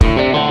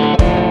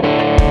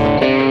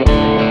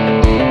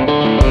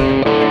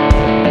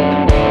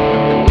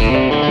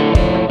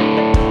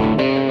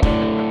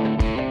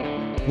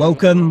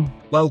Welcome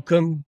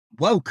everyone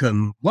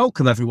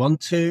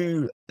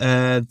to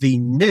the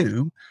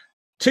new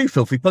Two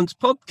Filthy Punts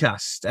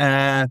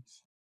podcast.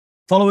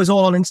 Follow us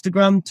all on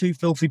Instagram, Two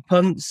Filthy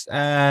Punts.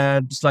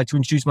 Just like to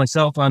introduce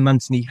myself. I'm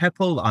Anthony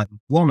Heppel. I'm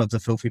one of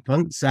the Filthy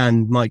Punts,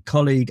 and my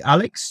colleague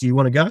Alex. You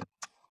want to go?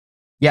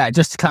 Yeah,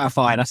 just to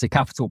clarify, that's a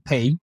capital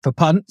P for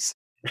punts.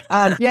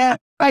 And yeah,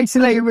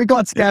 basically we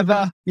got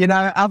together,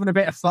 having a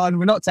bit of fun.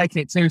 We're not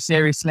taking it too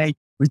seriously.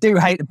 We do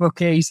hate the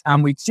bookies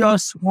and we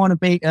just want to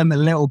beat them a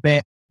little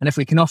bit. And if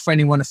we can offer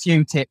anyone a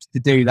few tips to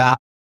do that.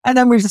 And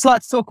then we just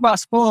like to talk about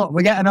sport.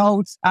 We're getting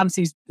old.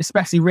 Anthony's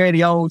especially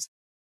really old.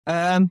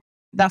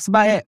 That's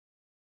about it.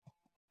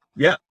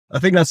 Yeah, I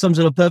think that sums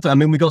it up perfect. I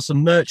mean, we got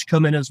some merch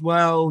coming as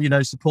well.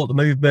 Support the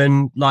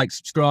movement, like,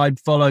 subscribe,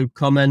 follow,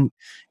 comment,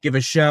 give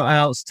us shout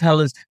outs, tell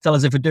us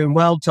if we're doing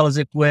well, tell us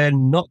if we're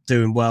not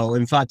doing well.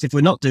 In fact, if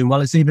we're not doing well,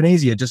 it's even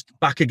easier. Just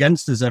back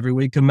against us every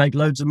week and make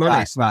loads of money.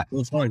 That's right.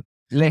 It's fine.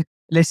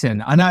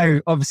 Listen, I know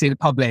obviously the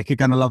public are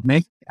going to love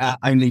me at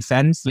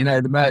OnlyFans.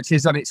 The merch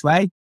is on its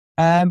way.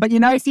 But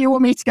if you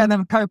want me to get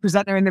them a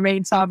co-presenter in the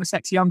meantime, a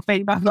sexy young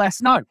female, let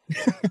us know.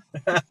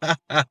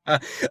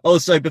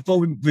 Also,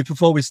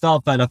 before we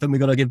start, Ben, I think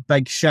we've got to give a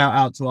big shout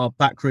out to our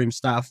backroom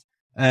staff.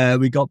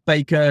 We got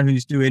Baker,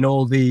 who's doing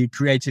all the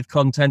creative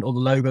content, all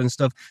the logo and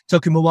stuff.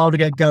 Took him a while to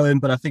get going,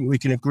 but I think we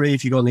can agree,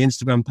 if you go on the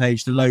Instagram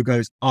page, the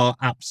logos are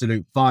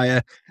absolute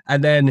fire.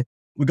 And then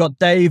we got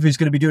Dave, who's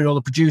going to be doing all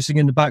the producing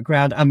in the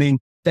background. I mean,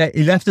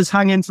 he left us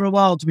hanging for a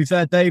while, to be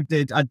fair. Dave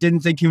did. I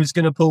didn't think he was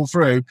going to pull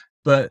through.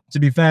 But to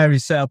be fair, he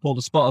set up all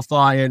the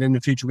Spotify, and in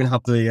the future we're going to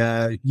have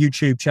the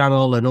YouTube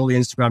channel and all the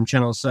Instagram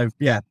channels. So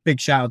yeah,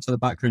 big shout out to the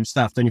backroom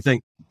staff, don't you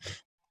think?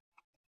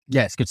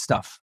 Yeah, it's good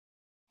stuff.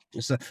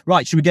 So,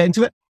 right, should we get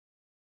into it?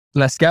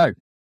 Let's go.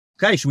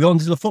 Okay, should we go on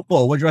to the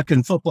football? What do you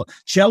reckon? Football.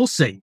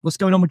 Chelsea. What's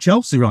going on with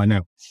Chelsea right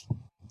now?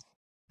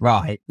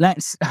 Right,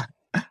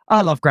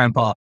 I love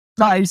Grandpa.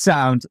 That is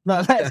sound.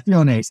 Let's be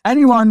honest.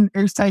 Anyone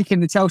who's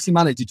taken the Chelsea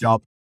manager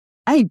job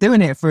ain't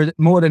doing it for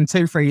more than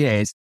 2-3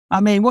 years.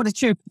 I mean, what did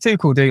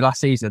Tuchel do last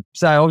season?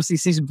 So obviously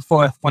season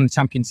before, won the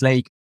Champions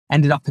League,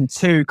 ended up in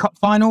 2 cup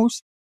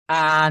finals,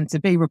 and to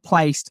be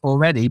replaced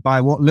already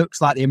by what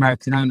looks like the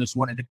American owners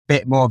wanted a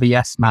bit more of a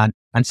yes man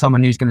and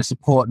someone who's going to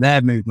support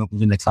their movement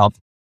within the club.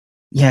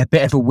 Yeah, a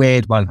bit of a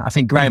weird one. I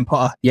think Graham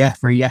Potter,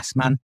 for a yes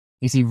man.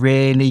 Is he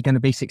really going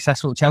to be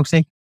successful at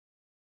Chelsea?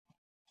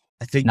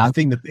 I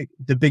think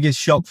the biggest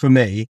shock for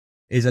me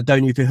is, I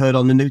don't know if you heard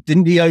on the news,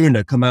 didn't the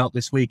owner come out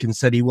this week and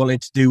said he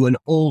wanted to do an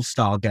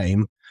all-star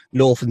game,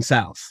 North and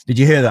South? Did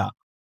you hear that?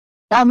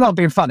 I'm not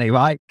being funny,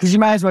 right? Because you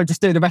may as well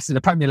just do the rest of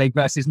the Premier League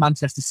versus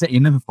Manchester City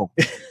and Liverpool.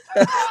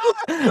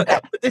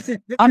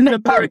 I'm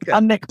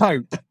Nick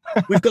Pope.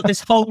 We've got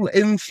this whole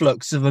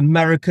influx of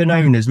American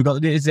owners. We've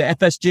got, is it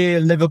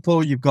FSG,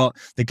 Liverpool? You've got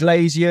the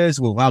Glaziers.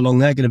 Well, how long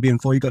they're going to be in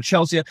for? You've got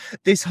Chelsea.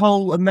 This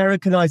whole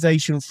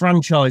Americanization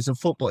franchise of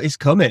football is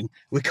coming.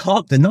 We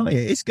can't deny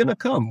it. It's going to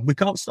come. We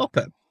can't stop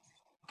it.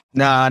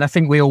 No, and I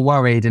think we all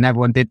worried, and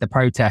everyone did the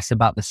protests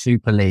about the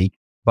Super League.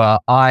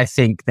 But I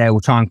think they will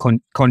try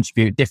and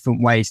contribute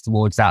different ways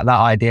towards that. That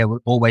idea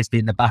will always be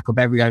in the back of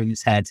every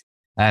owner's head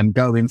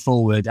going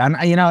forward. And,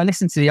 I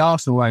listened to the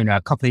Arsenal owner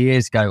a couple of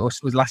years ago, or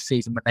it was last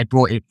season, but they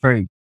brought it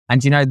through.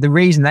 And, the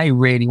reason they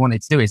really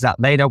wanted to do is that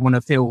they don't want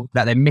to feel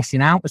that they're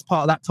missing out as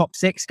part of that top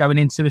 6 going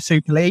into the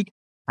Super League.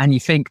 And you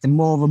think the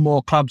more and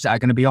more clubs that are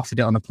going to be offered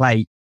it on a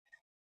plate,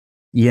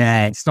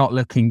 yeah, it's not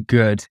looking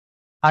good.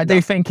 I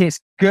do think it's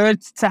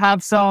good to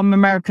have some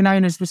American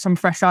owners with some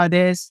fresh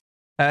ideas.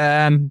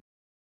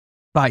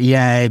 But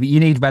yeah, you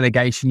need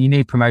relegation, you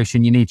need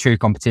promotion, you need true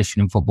competition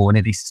in football, and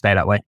it needs to stay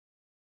that way.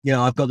 Yeah,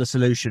 I've got the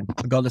solution.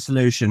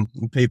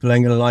 And people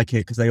ain't going to like it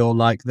because they all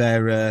like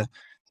their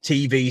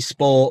TV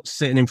sports,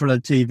 sitting in front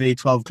of the TV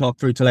 12 o'clock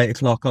through till 8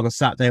 o'clock on a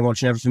Saturday and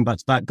watching everything back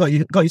to back. Got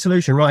your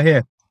solution right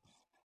here.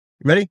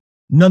 Ready?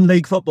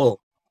 Non-league football.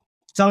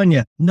 Telling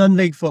you,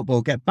 non-league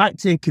football. Get back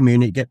to your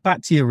community, get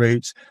back to your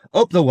roots,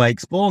 up the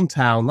Wakes, Bourne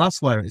Town,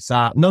 that's where it's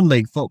at.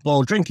 Non-league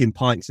football, drinking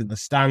pints in the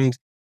stand.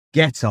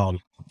 Get on.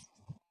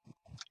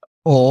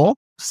 Or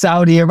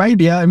Saudi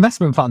Arabia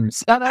investment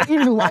funds.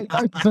 Either way,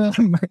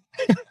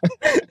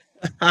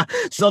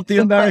 Stop the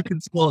American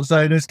sports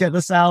owners, get the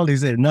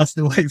Saudis in. That's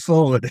the way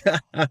forward.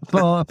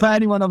 for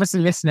anyone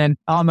obviously listening,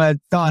 I'm a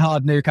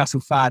diehard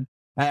Newcastle fan,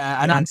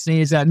 and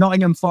Anthony is a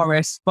Nottingham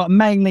Forest, but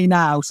mainly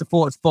now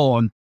supports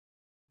Bourne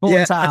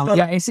Town.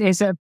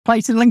 It's a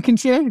place in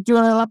Lincolnshire. Do you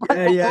want to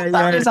elaborate?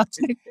 Yeah.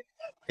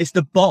 It's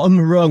the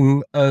bottom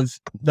rung of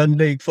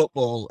non-league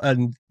football,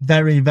 and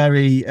very,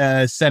 very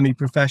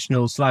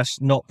semi-professional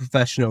 / not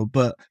professional.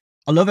 But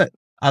I love it.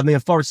 I mean,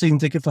 a Forest season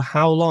ticket for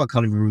how long? I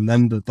can't even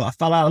remember. But I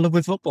fell out of love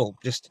with football.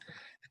 Just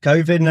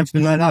COVID and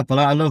everything like that. But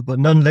I love. But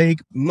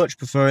non-league, much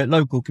prefer it.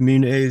 Local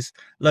communities,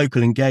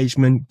 local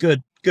engagement,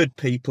 good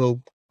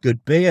people,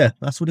 good beer.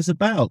 That's what it's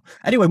about.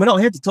 Anyway, we're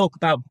not here to talk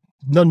about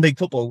non-league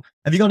football.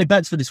 Have you got any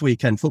bets for this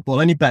weekend? Football?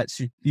 Any bets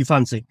you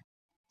fancy?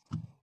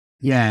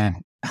 Yeah.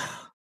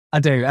 I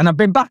do. And I've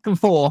been back and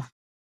forth.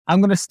 I'm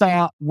going to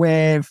go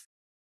with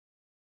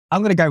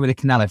the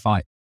Canelo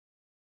fight.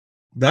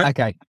 No?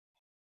 Okay.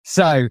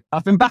 So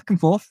I've been back and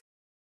forth,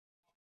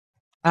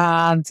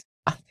 and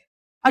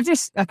so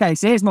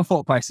here's my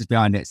thought process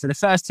behind it. So the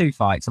first two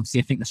fights, obviously,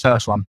 I think the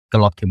first one,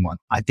 Golovkin won.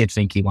 I did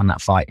think he won that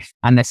fight.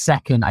 And the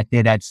second, I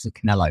did edge to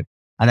Canelo.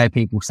 I know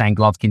people saying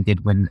Golovkin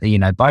did win,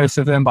 both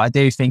of them, but I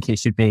do think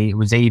it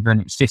was even.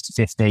 It was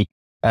 50-50.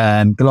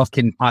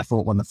 Golovkin, I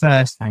thought, won the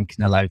first, and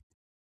Canelo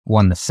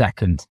won the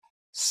second.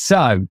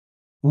 So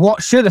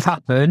what should have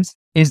happened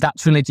is that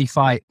trilogy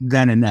fight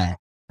then and there.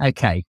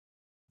 Okay.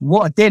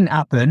 What didn't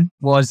happen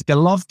was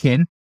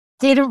Golovkin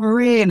didn't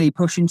really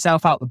push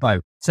himself out the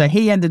boat. So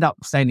he ended up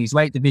staying in his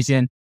weight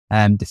division,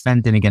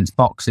 defending against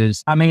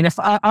boxers. I mean, if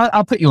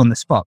I'll put you on the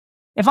spot.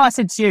 If I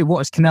said to you, what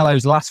was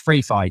Canelo's last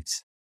 3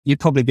 fights, you'd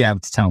probably be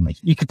able to tell me.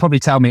 You could probably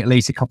tell me at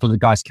least a couple of the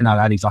guys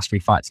Canelo had his last 3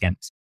 fights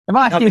against. If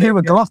I asked you who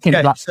were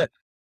Golovkin,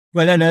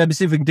 well, no, let me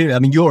see if we can do it. I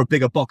mean, you're a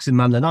bigger boxing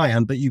man than I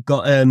am, but you've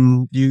got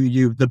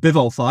the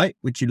Bivol fight,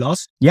 which you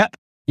lost. Yep.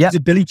 Is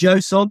it Billy Joe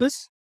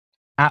Saunders?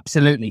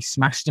 Absolutely.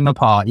 Smashed him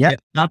apart. Yep.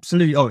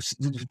 Absolutely. Oh,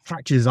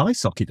 fractured his eye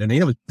socket, didn't he?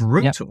 That was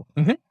brutal.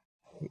 Yep.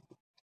 Mm-hmm.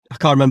 I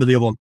can't remember the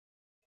other one.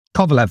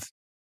 Kovalev.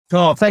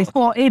 Oh, So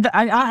for either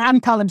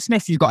and Callum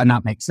Smith, you've got in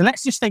that mix. So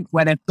let's just think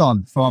where they've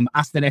gone from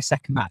after their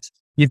second match.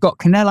 You've got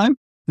Canelo,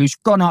 who's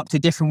gone up to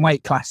different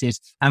weight classes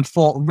and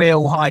fought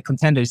real high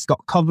contenders. He's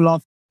got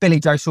Kovalev, Billy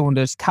Joe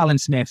Saunders, Callum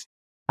Smith,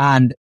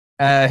 and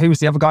who was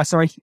the other guy?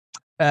 Sorry,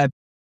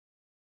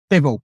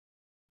 Bivol.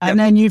 And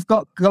then you've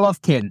got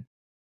Golovkin,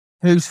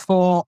 who's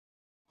fought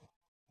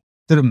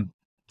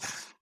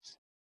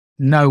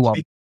no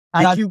one.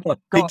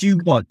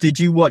 Did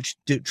you watch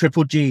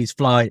Triple G's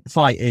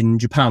fight in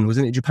Japan?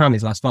 Wasn't it Japan,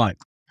 his last fight?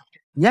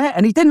 Yeah,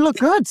 and he didn't look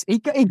good.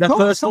 The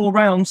first 4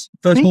 rounds.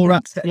 Yeah.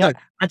 No,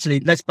 actually,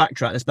 let's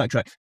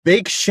backtrack.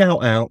 Big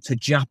shout out to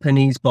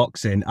Japanese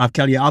boxing. I'll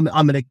tell you, I'm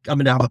gonna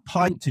have a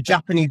pint to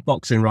Japanese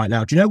boxing right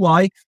now. Do you know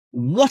why?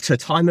 What a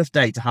time of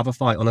day to have a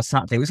fight on a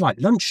Saturday. It was like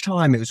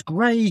lunchtime. It was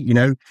great. You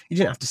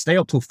didn't have to stay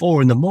up till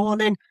 4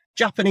 a.m.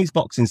 Japanese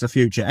boxing's the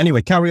future.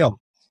 Anyway, carry on.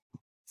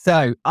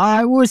 So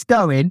I was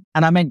going,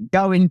 and I meant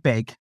going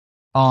big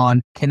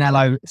on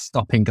Canelo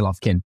stopping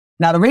Golovkin.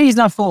 Now, the reason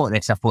I thought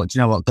this, do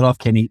you know what?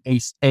 Golovkin,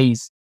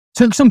 he's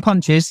took some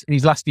punches in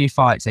his last few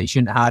fights that he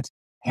shouldn't have had.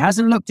 He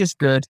hasn't looked as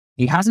good.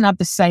 He hasn't had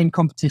the same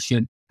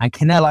competition. And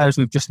Canelo, as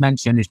we've just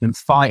mentioned, has been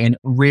fighting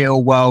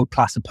real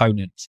world-class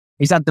opponents.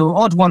 He's had the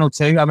odd 1 or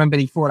 2. I remember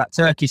he fought that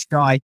Turkish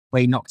guy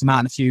where he knocked him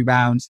out in a few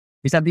rounds.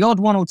 He's had the odd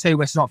 1 or 2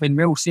 where it's not been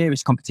real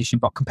serious competition,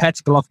 but compared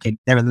to Golovkin,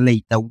 they're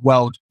elite. They're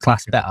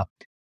world-class better.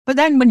 But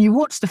then when you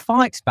watch the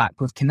fights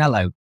back with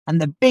Canelo and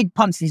the big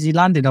punches he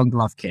landed on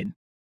Golovkin,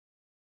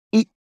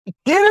 he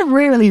didn't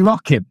really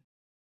rock him.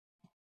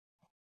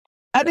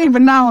 And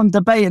even now I'm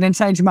debating and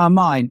changing my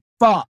mind.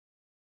 But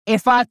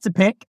if I had to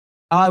pick,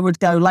 I would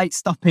go late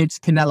stoppage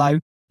Canelo,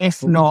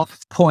 if not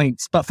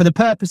points. But for the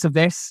purpose of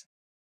this,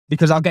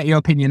 because I'll get your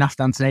opinion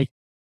after, Anthony,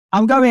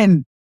 I'm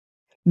going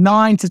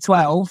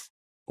 9-12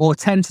 or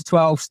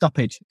 10-12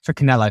 stoppage for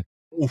Canelo.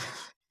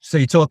 Oof. So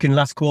you're talking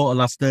last quarter,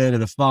 last third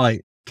of the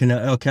fight.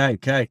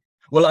 Okay.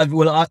 Well,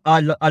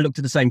 I looked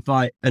at the same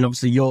fight, and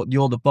obviously you're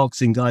the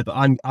boxing guy, but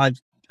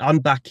I'm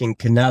backing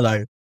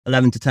Canelo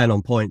 11-10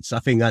 on points. I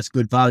think that's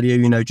good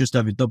value. Just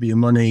over W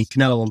money.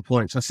 Canelo on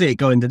points. I see it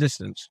going the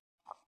distance.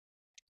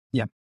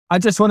 Yeah, I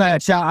just want to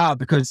shout out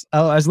because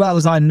as well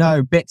as I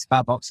know bits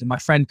about boxing, my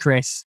friend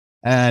Chris,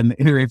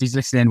 who if he's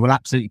listening will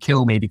absolutely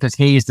kill me because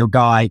he is the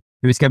guy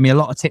who has given me a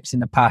lot of tips in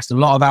the past, a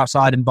lot of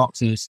outside and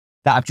boxers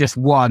that have just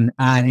won,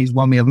 and he's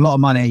won me a lot of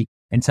money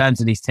in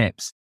terms of these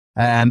tips.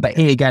 But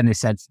he again has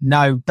said,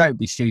 no, don't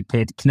be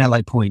stupid,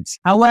 Canelo points.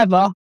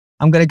 However,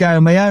 I'm going to go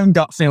on my own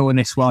gut feel in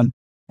this one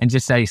and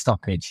just say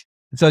stoppage.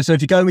 So if you're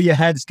going with your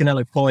head, it's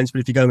Canelo points,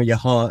 but if you're going with your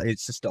heart,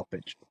 it's a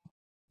stoppage.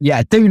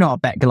 Yeah, do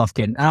not bet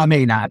Golovkin. I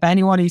mean that. If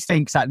anyone who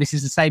thinks that this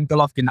is the same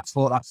Golovkin that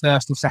fought that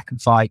first or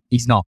second fight,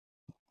 he's not.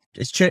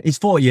 He's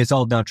 40 years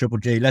old now, Triple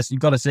G. You've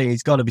got to see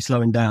he's got to be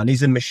slowing down.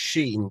 He's a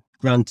machine,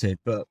 granted,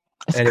 but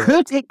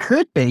anyway. It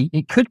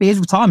could be his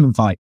retirement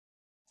fight.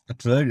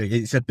 Absolutely.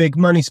 It's a big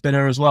money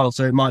spinner as well,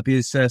 so it might be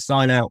his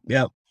sign out.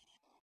 Yeah.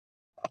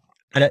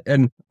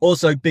 And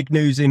also big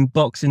news in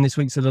boxing this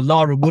week. So the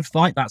Lara Wood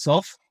fight, that's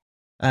off.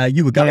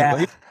 You were going,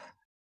 weren't you?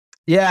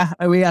 Yeah,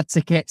 we had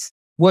tickets.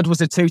 Wood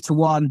was a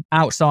 2-1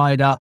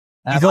 outsider.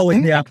 He's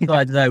always the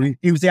outsider, though.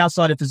 He was the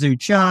outsider for Zhu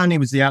Chan. He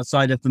was the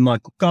outsider for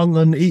Michael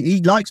Conlan. He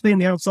likes being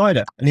the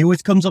outsider, and he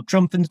always comes up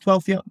trump in the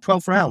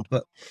 12th round.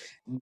 But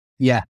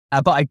yeah,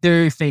 but I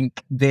do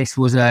think this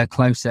was a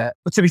closer.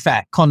 But to be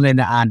fair,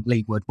 Conlan and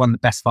Lee Wood, one of the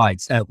best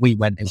fights we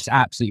went. It was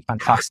absolutely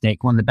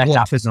fantastic. One of the best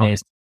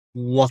atmospheres.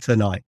 What a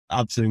night!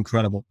 Absolutely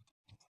incredible.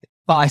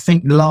 But I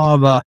think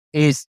Lara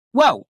is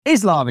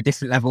Lara a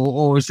different level,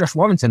 or is Josh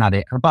Warrington at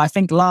it? But I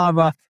think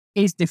Lara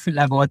is different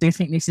level. I do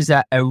think this is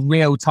a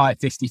real tight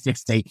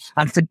 50-50.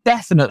 And for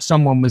definite,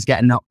 someone was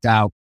getting knocked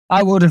out.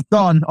 I would have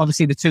gone,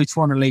 obviously, the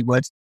 2-1 Lee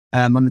Wood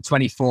on the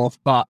 24th.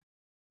 But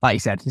like you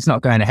said, it's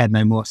not going ahead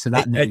no more. So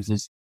that news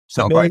is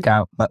sort of break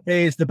out. But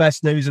here's the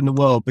best news in the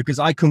world, because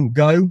I couldn't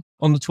go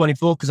on the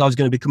 24th because I was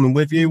going to be coming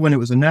with you when it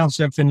was announced,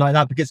 everything like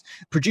that, because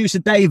producer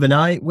Dave and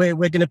I, we're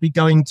going to be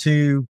going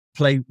to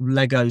play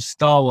Lego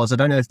Star Wars. I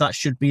don't know if that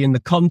should be in the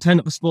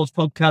content of a sports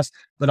podcast,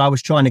 but I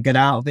was trying to get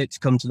out of it to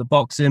come to the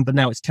boxing, but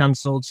now it's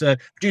cancelled. So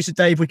producer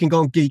Dave, we can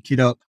go and geek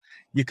it up.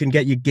 You can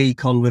get your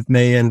geek on with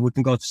me and we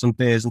can go for some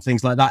beers and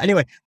things like that.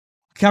 Anyway,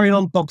 carrying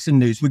on boxing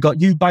news. We've got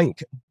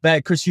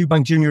Chris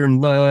Eubank Jr.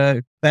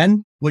 and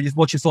Ben.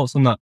 What's your thoughts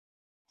on that?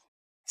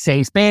 see,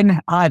 it's been,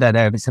 I don't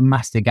know if it's a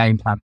master game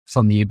plan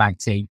from the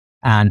Eubank team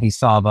and his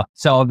father.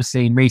 So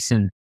obviously in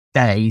recent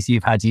days,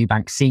 you've had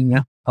Eubank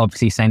Sr.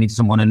 obviously saying he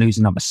doesn't want to lose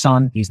another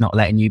son. He's not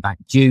letting Eubank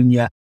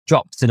Jr.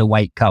 drop to the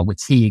weight cut,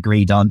 which he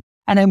agreed on.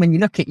 And then when you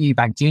look at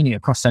Eubank Jr.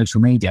 across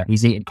social media,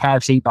 he's eating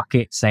KFC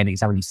buckets, saying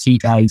he's having his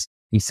cheat days.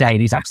 He's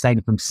saying he's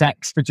abstaining from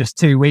sex for just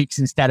 2 weeks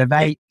instead of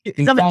 8.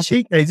 He's having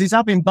cheat days. He's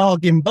having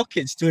bargain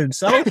buckets to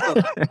himself.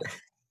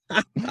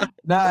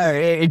 No,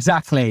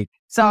 exactly.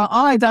 So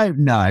I don't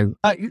know.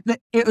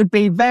 It would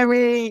be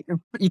very,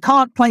 you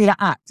can't play the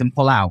act and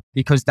pull out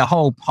because the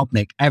whole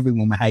public,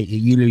 everyone will hate you.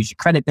 You lose your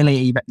credibility,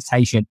 your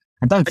reputation.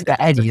 And don't forget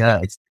Eddie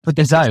Hearn for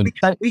the zone.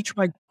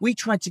 We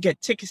tried to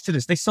get tickets to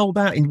this. They sold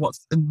out in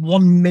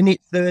 1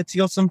 minute 30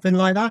 or something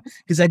like that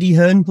because Eddie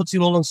Hearn puts it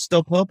all on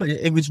StubHub.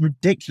 It was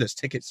ridiculous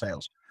ticket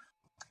sales.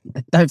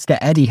 Don't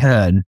forget Eddie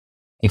Hearn.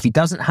 If he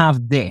doesn't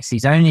have this,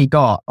 he's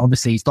got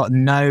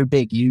no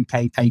big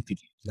UK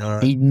pay-per-views. No.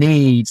 He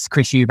needs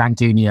Chris Eubank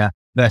Jr.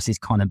 versus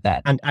Conor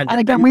Benn. And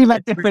again, we've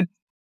had different.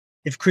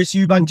 If Chris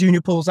Eubank Jr.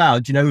 pulls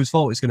out, do you know whose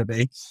fault it's going to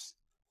be?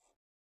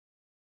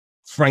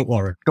 Frank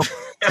Warren.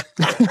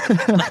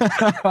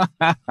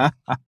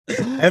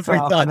 Every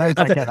time.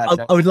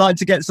 I would like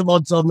to get some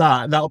odds on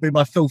that. That'll be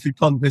my filthy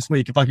punt this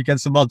week if I could get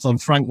some odds on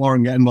Frank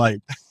Warren getting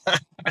late.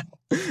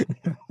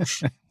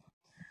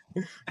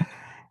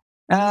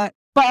 But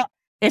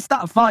if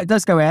that fight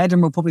does go ahead,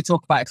 and we'll probably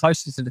talk about it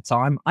closer to the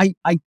time, I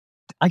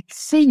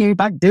see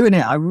Eubank doing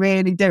it. I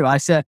really do.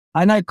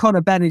 I know Conor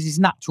Benn is his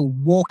natural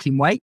walking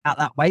weight at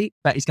that weight,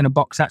 but he's going to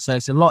box that, so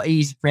it's a lot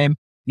easier for him.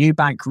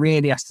 Eubank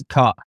really has to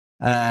cut.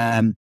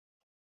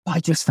 I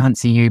just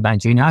fancy Eubank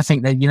Jr. I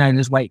think that,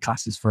 there's weight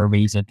classes for a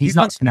reason. He's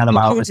not Canelo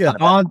Alvarez.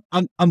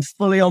 I'm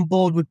fully on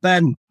board with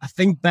Ben. I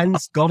think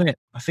Ben's got it.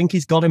 I think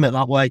he's got him at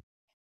that weight.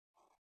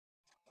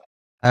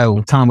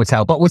 Oh, time will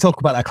tell, but we'll talk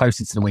about that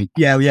closer to the week.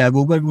 Yeah.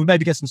 We'll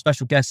maybe get some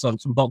special guests on,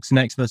 some boxing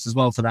experts as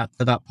well for that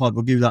pod.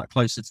 We'll do that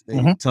closer to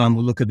the time.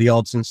 We'll look at the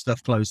odds and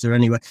stuff closer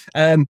anyway.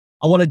 I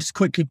want to just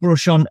quickly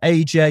brush on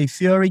AJ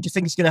Fury. Do you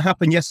think it's going to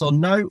happen? Yes or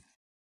no?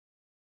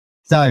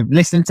 So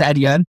listening to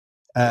Eddie Hearn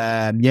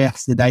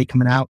yesterday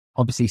coming out,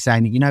 obviously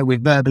saying that,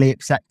 we've verbally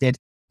accepted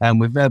and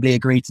we've verbally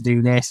agreed to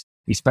do this.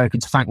 He's spoken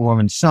to Frank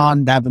Warren's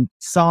son. They haven't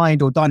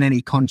signed or done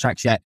any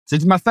contracts yet. So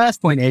my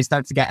first point is,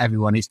 don't forget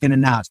everyone, it's been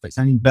announced, but it's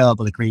only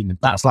verbal agreement.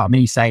 That's like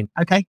me saying,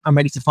 okay, I'm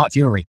ready to fight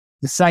Fury.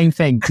 The same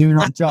thing. Do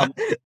not jump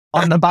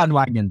on the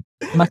bandwagon.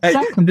 My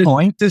second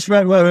point. Just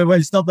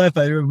wait, stop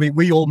there.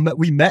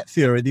 We met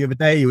Fury the other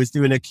day. He was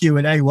doing a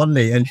Q&A, wasn't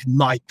he? And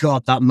my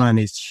God, that man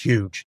is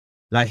huge.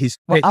 Like his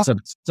fits are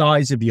the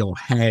size of your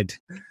head.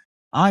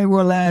 I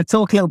will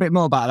talk a little bit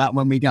more about that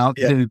when we go up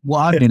to what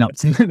I've been up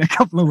to in a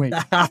couple of weeks.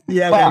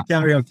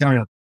 Carry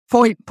on.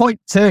 Point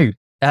two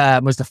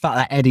was the fact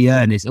that Eddie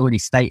Hearn has already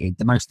stated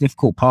the most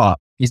difficult part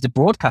is the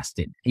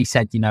broadcasting. He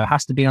said, it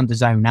has to be on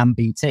DAZN and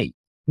BT.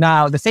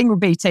 Now, the thing with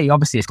BT,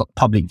 obviously, it's got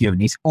public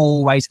viewing. It's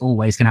always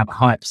going to have a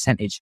higher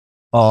percentage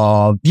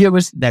of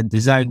viewers than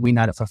DAZN. We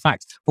know that for a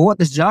fact. But what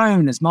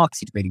DAZN has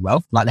marketed really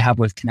well, like they have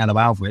with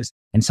Canelo Alvarez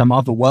and some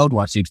other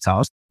worldwide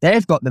superstars,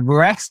 they've got the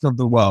rest of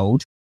the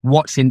world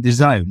watching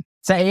DAZN.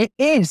 So it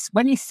is,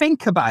 when you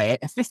think about it,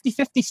 a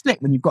 50-50 split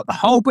when you've got the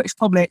whole British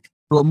public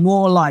who are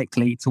more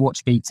likely to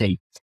watch BT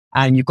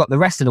and you've got the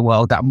rest of the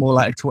world that are more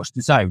likely to watch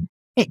DAZN.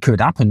 It could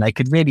happen. They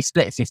could really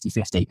split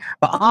 50-50.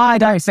 But I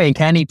don't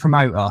think any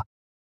promoter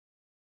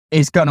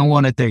is going to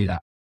want to do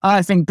that.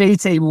 I think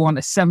BT will want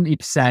a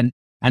 70%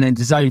 and then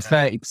DAZN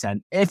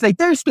 30%. If they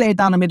do split it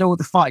down the middle,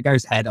 the fight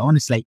goes ahead.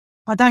 Honestly,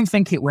 I don't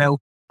think it will.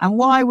 And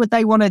why would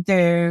they want to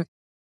do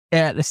it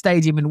at the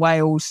stadium in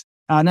Wales?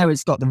 I know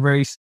it's got the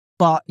roof,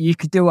 but you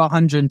could do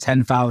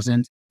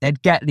 110,000.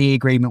 They'd get the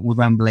agreement with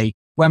Wembley.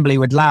 Wembley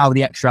would allow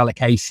the extra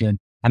allocation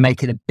and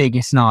make it the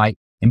biggest night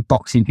in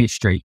boxing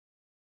history.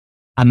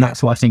 And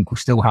that's what I think will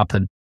still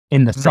happen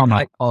in the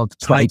summer of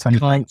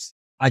 2020.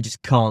 I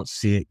just can't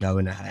see it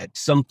going ahead.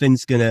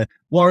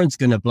 Warren's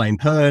going to blame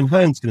Hearn.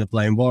 Hearn's going to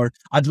blame Warren.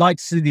 I'd like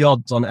to see the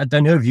odds on it. I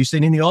don't know. Have you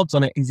seen any odds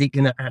on it? Is it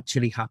going to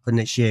actually happen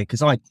this year?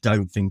 Because I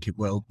don't think it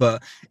will.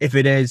 But if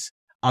it is,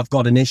 I've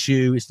got an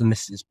issue. It's the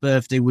missus'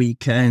 birthday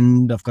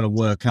weekend. I've got to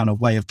work out a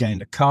way of getting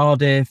to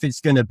Cardiff. It's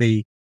going to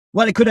be,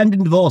 it could end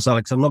in divorce,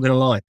 Alex. I'm not going to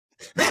lie.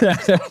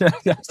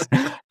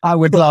 I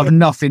would love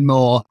nothing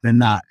more than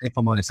that, if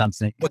I'm honest,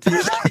 Anthony.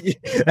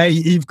 Hey,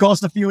 you've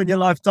caused a few in your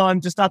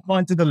lifetime. Just add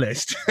mine to the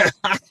list.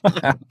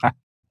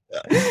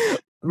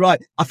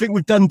 Right. I think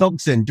we've done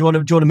boxing. Do you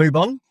want to move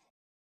on?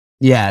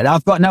 Yeah,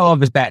 I've got no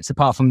other bets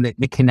apart from the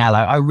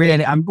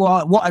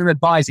Canelo. What I'm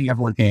advising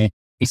everyone here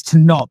is to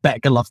not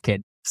bet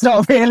Golovkin. It's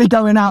not really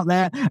going out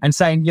there and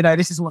saying,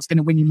 this is what's going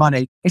to win you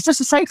money. It's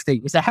just a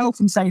safety. It's a health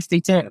and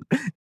safety tip.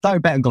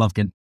 Don't bet on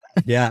Golovkin.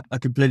 Yeah, I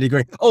completely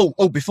agree.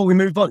 Oh, before we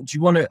move on, do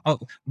you want to,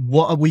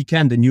 what a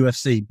weekend in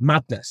UFC.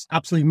 Madness,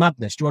 absolute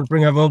madness. Do you want to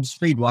bring over up to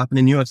speed what happened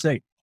in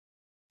UFC?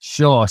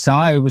 Sure. So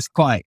I was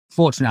quite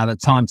fortunate at the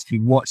time to be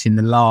watching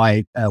the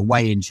live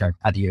weigh-in show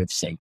at the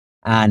UFC.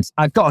 And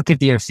I've got to give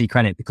the UFC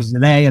credit because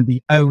they are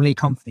the only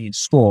company in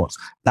sports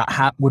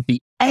that would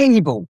be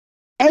able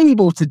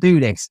to do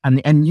this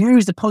and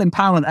use the pulling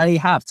power that they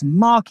have to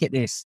market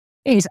this.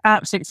 It is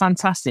absolutely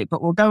fantastic,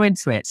 but we'll go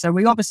into it. So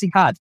we obviously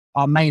had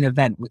our main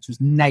event, which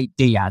was Nate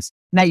Diaz.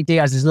 Nate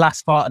Diaz's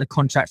last fight of the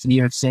contract for the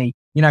UFC.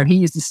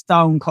 He is the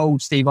stone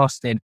cold Steve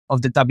Austin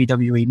of the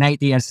WWE. Nate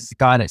Diaz is the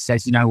guy that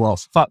says, you know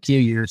what, fuck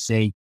you,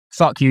 UFC.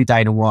 Fuck you,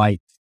 Dana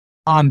White.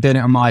 I'm doing it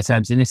on my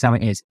terms, and this is how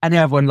it is. And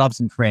everyone loves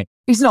him for it.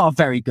 He's not a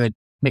very good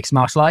mixed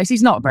martial artist.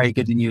 He's not very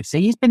good in UFC.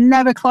 He's been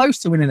never close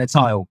to winning a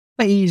title,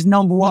 but he's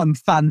number one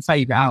fan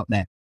favorite out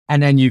there.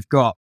 And then you've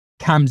got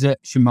Khamzat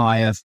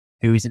Chimaev,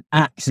 who is an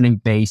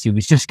absolute beast, who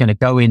was just going to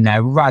go in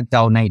there,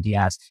 ragdoll Nate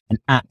Diaz, and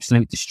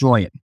absolutely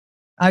destroy him.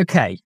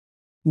 Okay,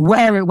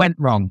 where it went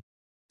wrong.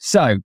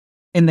 So,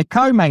 in the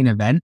co-main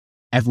event,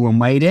 everyone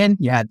weighed in.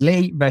 You had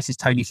Lee versus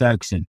Tony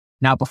Ferguson.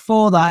 Now,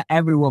 before that,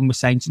 everyone was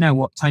saying, do you know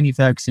what? Tony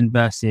Ferguson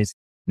versus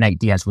Nate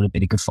Diaz would have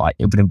been a good fight.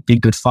 It would have been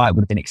a good fight. It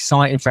would have been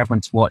exciting for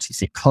everyone to watch.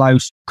 It's a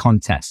close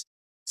contest.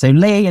 So,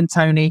 Lee and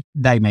Tony,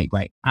 they make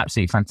weight.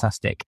 Absolutely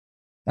fantastic.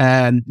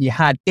 You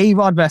had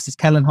D-Rod versus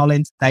Kellen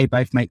Holland. They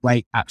both make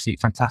weight. Absolutely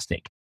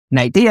fantastic.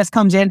 Nate Diaz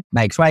comes in,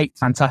 makes weight.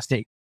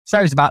 Fantastic.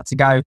 Show's about to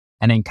go.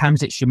 And then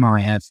Khamzat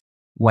Chimaev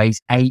weighs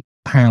 8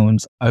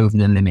 pounds over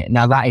the limit.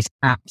 Now, that is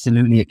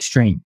absolutely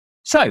extreme.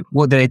 So,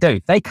 what do?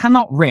 They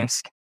cannot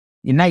risk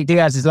in Nate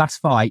Diaz's last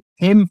fight,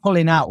 him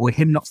pulling out or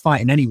him not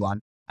fighting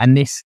anyone, and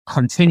this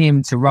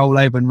continuing to roll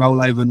over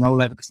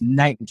because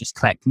Nate will just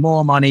collect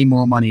more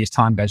money as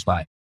time goes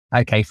by.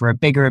 Okay, for a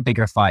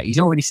bigger fight. He's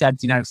already said,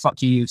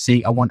 fuck you,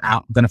 UFC, I want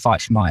out, I'm going to fight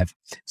Chimaev.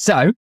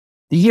 So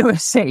the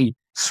UFC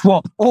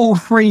swapped all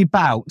 3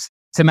 bouts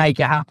to make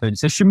it happen.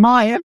 So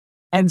Chimaev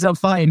ends up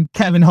fighting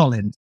Kevin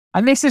Holland.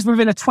 And this is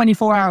within a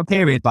 24-hour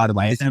period, by the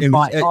way.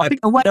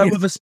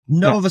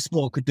 No other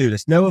sport could do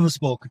this. No other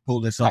sport could pull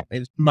this off.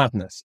 It's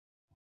madness.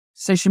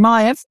 So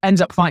Chimaev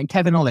ends up fighting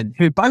Kevin Holland,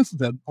 who both of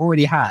them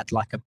already had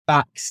like a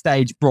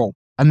backstage brawl,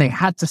 and they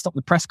had to stop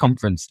the press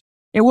conference.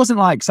 It wasn't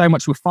like so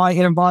much with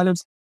fighting and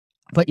violence,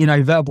 but,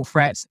 verbal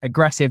threats,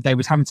 aggressive. They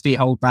was having to be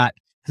held back.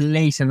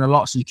 Police and a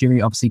lot of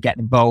security obviously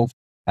getting involved.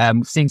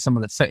 We've seen some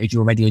of the footage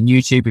already on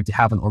YouTube if you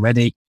haven't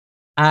already.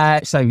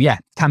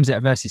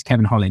 Khamzat versus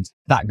Kevin Holland.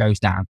 That goes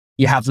down.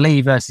 You have Lee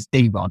versus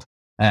D-Rod,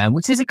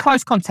 which is a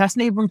close contest.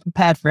 Neither of them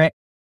prepared for it.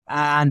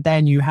 And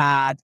then you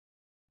had,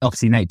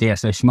 obviously, Nate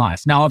Diaz versus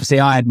Chimaev. Now, obviously,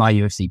 I had my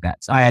UFC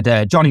bets. I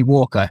had Johnny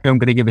Walker, who I'm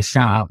going to give a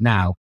shout out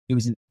now. He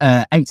was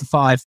an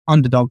 8-5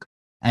 underdog.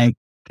 I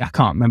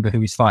can't remember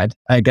who he's fighted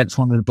against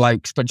one of the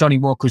blokes, but Johnny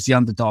Walker was the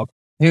underdog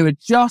who had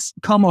just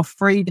come off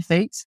 3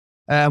 defeats,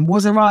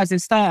 was a rising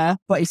star,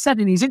 but he said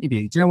in his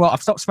interview, do you know what?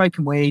 I've stopped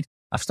smoking weed.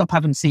 I've stopped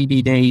having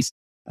CBDs.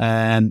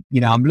 I'm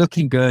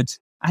looking good.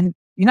 And,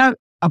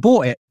 I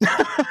bought it.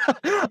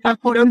 I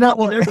put it that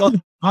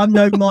one. I'm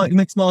no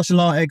mixed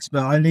martial art expert.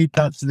 I leave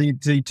that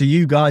to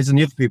you guys and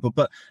the other people,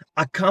 but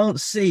I can't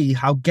see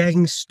how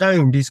getting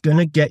stoned is going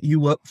to get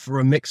you up for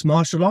a mixed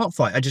martial art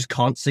fight. I just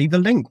can't see the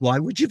link. Why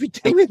would you be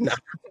doing that?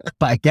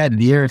 But again,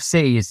 the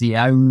UFC is the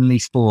only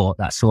sport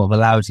that sort of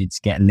allows you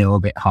to get a little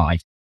bit high.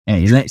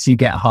 It lets you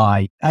get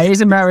high. It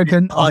is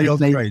American.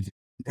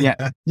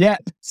 Yeah.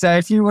 So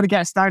if you want to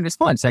get stoned, it's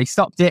fine. So he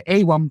stopped it.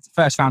 He won the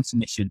first round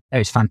submission. It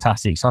was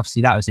fantastic. So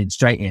obviously that was in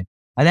straight in.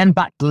 And then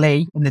back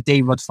Lee in the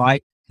D-Rod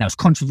fight. That was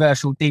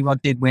controversial.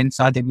 D-Rod did win,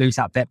 so I did lose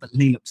that bet, but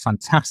Lee looked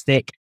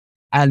fantastic.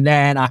 And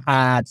then I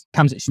had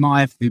Khamzat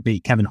Chimaev, who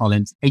beat Kevin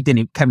Holland.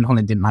 Kevin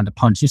Holland didn't land a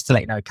punch. Just to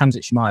let you know,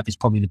 Khamzat Chimaev is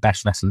probably the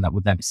best wrestler that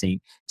we've ever seen.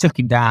 Took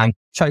him down,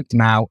 choked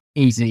him out,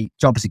 easy.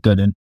 Job's a good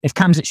one. If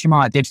Khamzat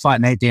Chimaev did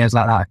fight Nate Diaz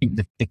like that, I think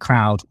the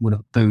crowd would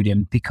have booed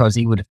him because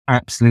he would have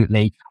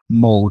absolutely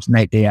mauled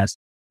Nate Diaz.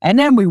 And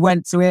then we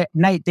went to it,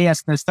 Nate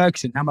Diaz versus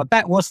Ferguson. Now, my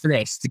bet was for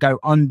this to go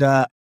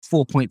under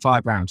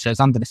 4.5 rounds, so it's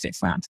under the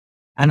 6th round.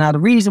 And now the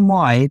reason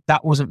why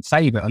that wasn't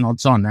favourite and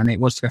odds on, and it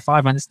was to go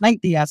 5 rounds,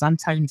 Nate Diaz and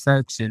Tony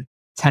Ferguson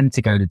tend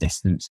to go the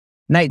distance.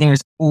 Nate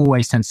Diaz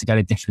always tends to go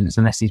the distance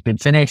unless he's been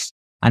finished.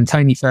 And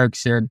Tony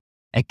Ferguson,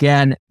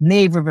 again,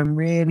 neither of them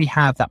really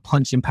have that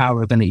punching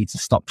power ability to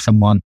stop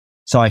someone.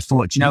 So I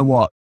thought, do you know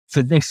what?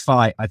 For this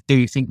fight, I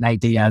do think Nate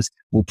Diaz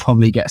will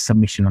probably get a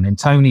submission on him.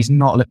 Tony's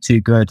not looked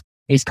too good.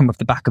 He's come off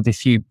the back of a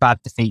few bad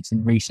defeats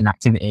in recent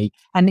activity.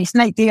 And it's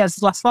Nate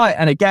Diaz's last fight.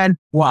 And again,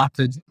 what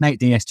happened? Nate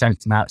Diaz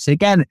choked him out. So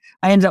again,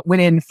 I ended up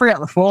winning 3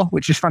 out of 4,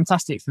 which was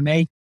fantastic for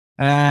me.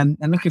 And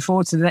looking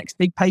forward to the next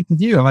big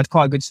pay-per-view. I've had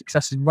quite a good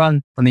successful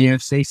run from the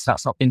UFC, so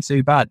that's not been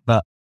too bad.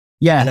 But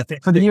yeah,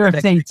 for the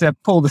UFC to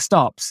pull the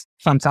stops,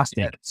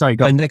 fantastic. Sorry,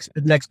 go on.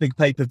 Next big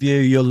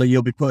pay-per-view,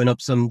 you'll be putting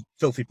up some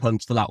filthy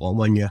punts for that one,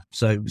 won't you?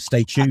 So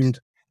stay tuned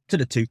to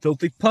the Two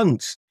Filthy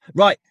Punts.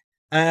 Right.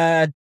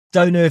 Uh,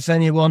 don't know if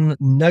anyone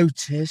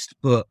noticed,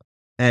 but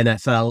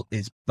NFL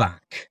is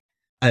back.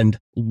 And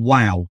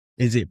wow,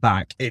 is it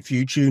back? If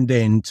you tuned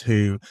in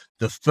to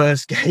the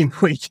first game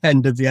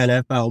weekend of the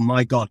NFL,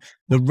 my God,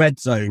 the red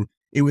zone,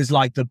 it was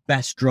like the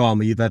best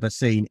drama you've ever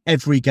seen.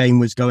 Every game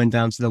was going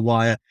down to the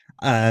wire.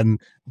 The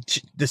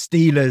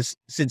Steelers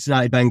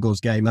Cincinnati Bengals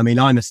game. I mean,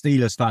 I'm a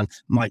Steelers fan.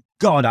 My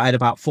God, I had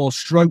about 4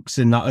 strokes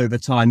in that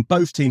overtime.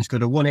 Both teams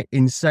could have won it.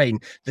 Insane.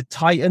 The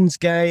Titans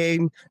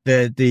game,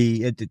 the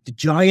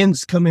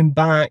Giants coming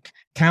back,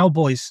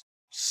 Cowboys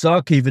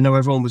suck, even though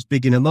everyone was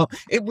bigging them up.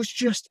 It was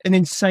just an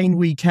insane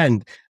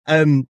weekend.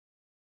 Don't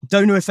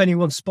know if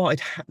anyone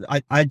spotted.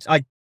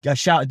 I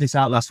shouted this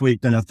out last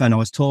week. Then I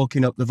was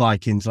talking up the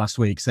Vikings last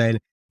week, saying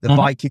the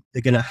Vikings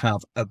are going to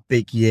have a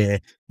big year.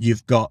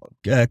 You've got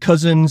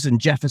Cousins and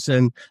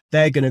Jefferson.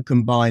 They're going to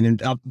combine,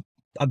 and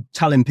I'm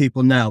telling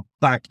people now,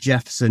 back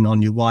Jefferson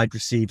on your wide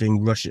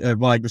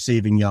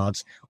receiving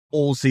yards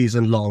all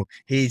season long.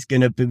 He's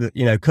going to be,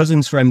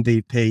 Cousins for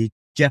MVP,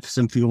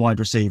 Jefferson for your wide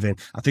receiving.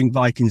 I think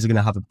Vikings are going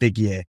to have a big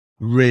year,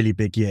 really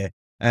big year.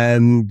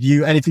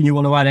 Anything you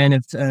want to add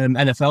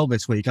NFL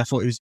this week? I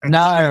thought it was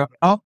no.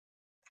 Oh,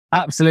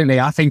 absolutely.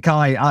 I think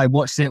I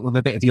watched it with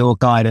a bit of your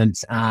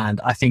guidance,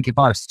 and I think if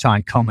I was to try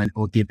and comment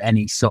or give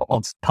any sort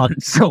of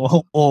punts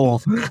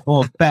or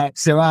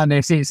bets around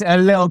this, it's a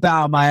little bit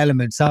out of my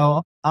element.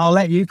 So I'll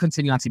let you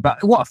continue, Anthony.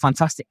 But what a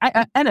fantastic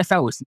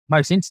NFL was the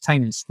most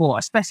entertaining sport,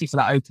 especially for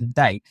that open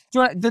day.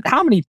 Do you know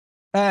how many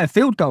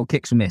field goal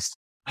kicks were missed?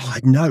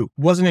 I know,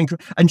 wasn't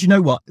incredible. And you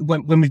know what?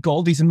 When we've got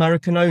all these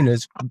American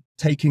owners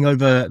taking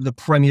over the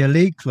Premier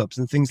League clubs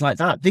and things like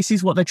that, this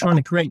is what they're trying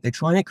to create. They're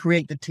trying to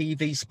create the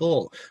TV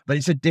sport, but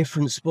it's a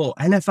different sport.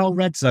 NFL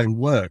Red Zone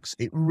works.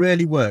 It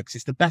really works.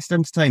 It's the best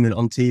entertainment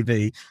on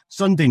TV.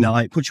 Sunday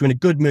night, puts you in a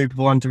good mood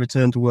before having to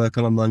return to work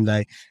on a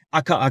Monday. I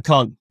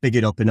can't big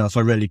it up enough.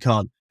 I really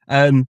can't.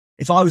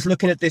 If I was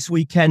looking at this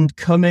weekend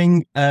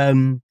coming,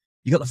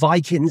 you got the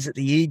Vikings at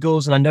the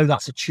Eagles, and I know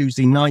that's a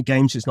Tuesday night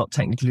game, so it's not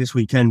technically this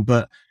weekend,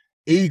 but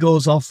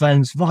Eagles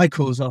offense,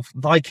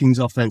 Vikings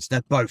offense,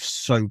 they're both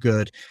so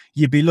good.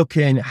 You'd be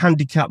looking,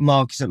 handicap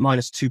mark is at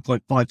minus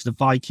 2.5 for the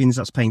Vikings.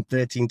 That's paying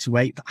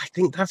 13-8. I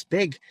think that's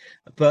big.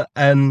 But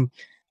I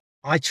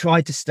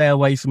tried to stay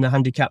away from the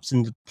handicaps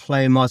and the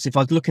player marks. If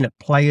I was looking at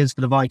players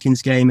for the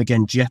Vikings game,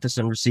 again,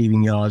 Jefferson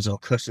receiving yards or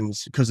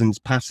Cousins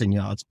passing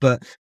yards.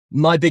 But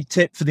my big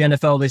tip for the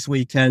NFL this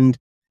weekend,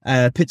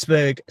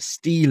 Pittsburgh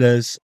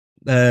Steelers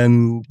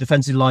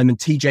defensive lineman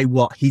TJ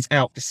Watt, he's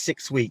out for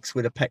 6 weeks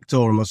with a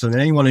pectoral muscle. And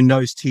anyone who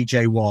knows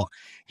TJ Watt,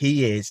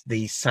 he is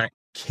the sack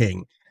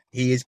king.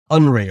 He is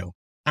unreal,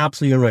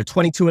 absolutely unreal.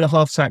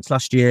 22.5 sacks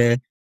last year.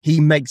 He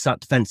makes that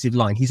defensive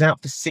line. He's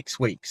out for 6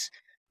 weeks.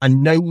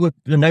 I'm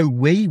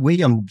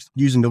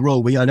using the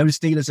rule. I know the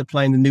Steelers are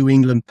playing the New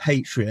England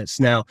Patriots.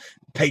 Now,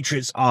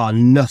 Patriots are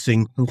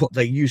nothing what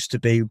they used to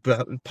be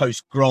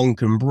post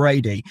Gronk and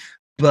Brady.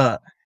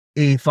 But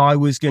if I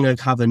was going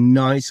to have a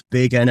nice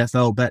big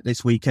NFL bet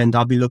this weekend,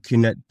 I'd be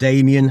looking at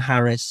Damian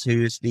Harris,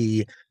 who's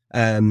the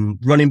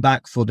running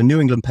back for the New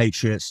England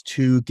Patriots,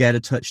 to get a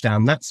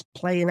touchdown. That's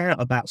playing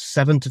out about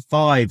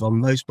 7-5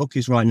 on most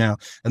bookies right now.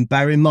 And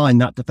bear in mind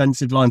that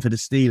defensive line for the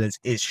Steelers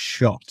is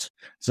shot.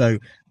 So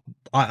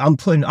I'm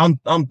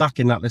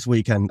backing that this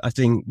weekend. I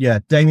think,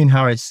 Damian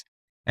Harris,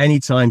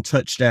 anytime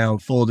touchdown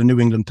for the New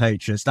England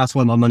Patriots. That's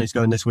where my money's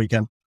going this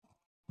weekend.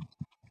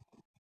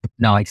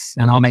 Nice.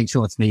 And I'll make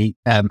sure to be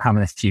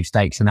having a few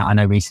stakes in that. I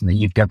know recently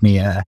you've given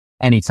me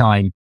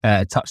anytime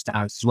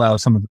touchdowns as well.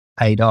 Some of them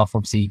paid off.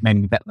 Obviously,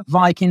 maybe bet the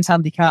Vikings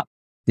handicap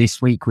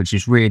this week, which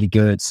is really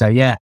good. So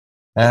you've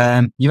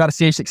had a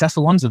few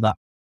successful ones of that.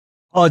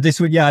 Oh, this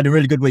week, I had a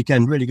really good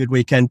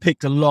weekend.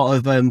 Picked a lot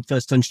of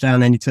first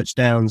touchdown, any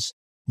touchdowns,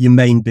 your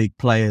main big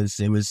players.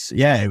 It was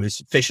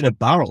fish in a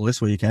barrel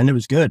this weekend. It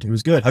was good.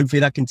 Hopefully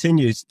that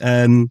continues.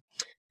 I'm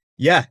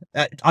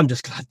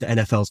just glad the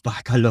NFL's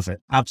back. I love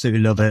it.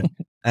 Absolutely love it.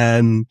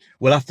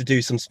 We'll have to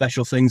do some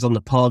special things on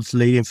the pods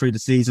leading through the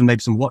season,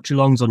 maybe some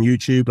watch-alongs on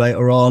YouTube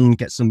later on,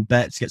 get some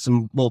bets, get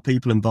some more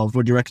people involved.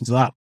 What do you reckon to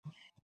that?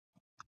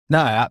 No,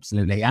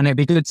 absolutely. And it'd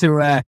be good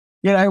to,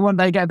 one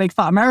day get a big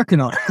fat American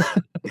on.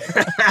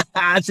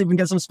 Let's even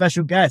get some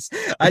special guests.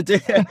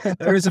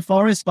 There is a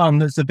Forest fan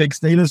that's a big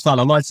Steelers fan.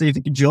 I might see if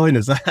he can join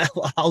us.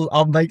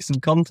 I'll make some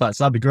contacts.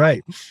 That'd be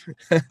great.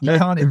 You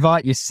can't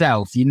invite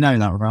yourself. You know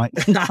that, right?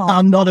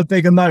 I'm not a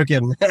big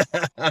American.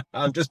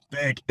 I'm just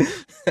big.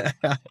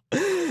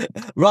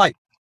 Right.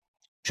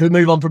 Should we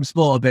move on from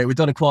sport a bit? We've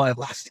done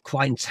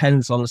quite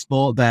intense on the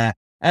sport there.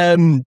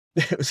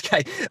 It was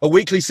a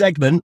weekly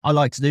segment I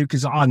like to do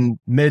because I'm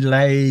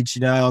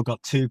middle-aged, I've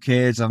got 2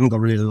 kids. I haven't got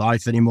really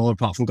life anymore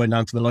apart from going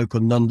down to the local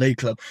non-league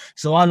club.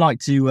 So I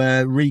like to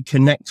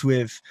reconnect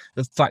with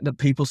the fact that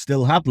people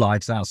still have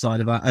lives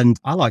outside of that. And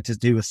I like to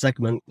do a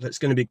segment that's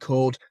going to be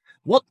called,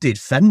 What Did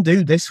Fen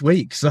Do This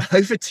Week? So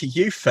over to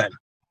you, Fen.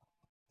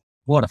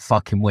 What a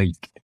fucking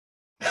week.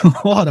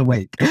 What a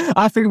week.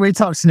 I think we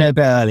touched on it a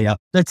bit earlier.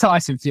 The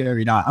Tyson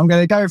Fury night. I'm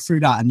going to go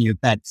through that in your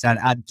beds and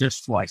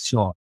just for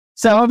short.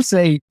 So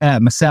obviously,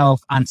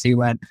 myself, Auntie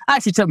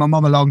actually took my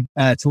mum along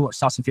to watch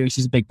Tyson Fury.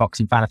 She's a big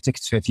boxing fan. I've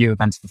taken her to a few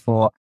events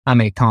before.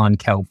 Amir Khan,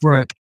 Kell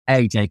Brook,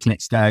 AJ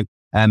Klitschko,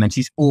 and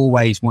she's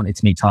always wanted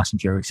to meet Tyson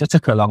Fury. So I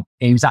took her along.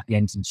 He was at the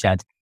engine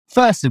shed.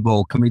 First of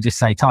all, can we just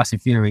say Tyson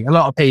Fury? A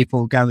lot of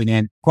people going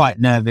in,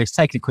 quite nervous,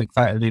 taking a quick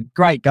photo of him.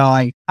 Great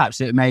guy,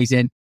 absolutely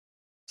amazing.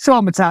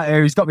 Saw my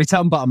tattoos, got me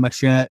tongue button on my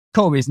shirt,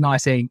 called me his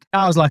nice ink.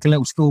 I was like a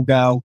little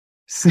schoolgirl.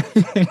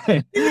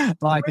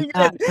 Like an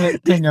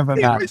absolute king of a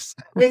man.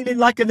 Feeling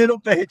like a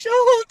little bitch.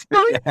 Oh,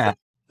 yeah.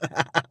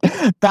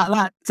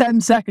 that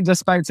 10 seconds I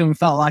spoke to him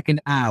felt like an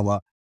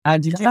hour.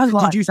 And did you see my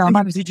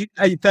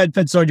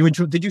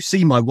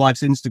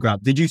wife's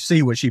Instagram? Did you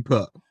see what she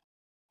put?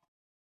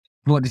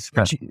 What did she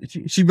put?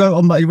 She wrote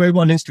on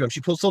Instagram.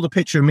 She saw the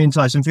picture of me and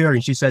Tyson Fury,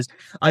 and she says,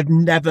 "I've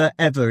never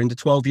ever in the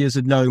 12 years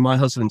of knowing my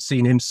husband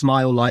seen him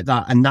smile like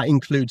that, and that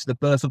includes the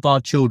birth of our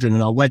children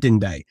and our wedding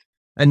day."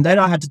 And then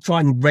I had to try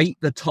and rate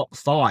the top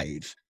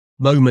 5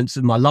 moments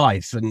of my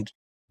life. And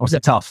was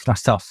it tough?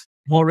 That's tough.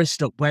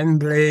 Forrest at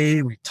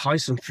Wembley,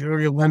 Tyson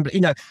Fury at Wembley. You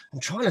know, I'm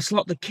trying to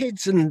slot the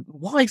kids and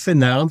wife in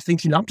there. I'm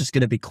thinking, I'm just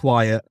going to be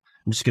quiet.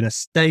 I'm just going to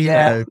stay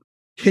there,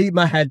 keep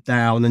my head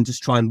down, and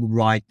just try and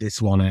ride this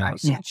one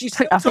out. Yeah.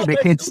 I think the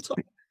kids,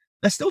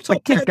 they're still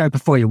top 10. Kids go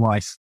before your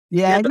wife.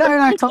 Yeah,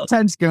 no, top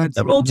 10's good.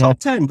 They're all top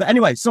 10. But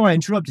anyway, sorry, I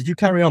interrupted. You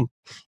carry on.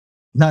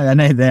 No, I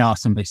know they are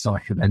somebody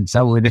sorry for them.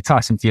 So with the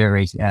Tyson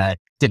Fury,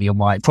 Dillian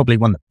White, probably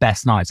one of the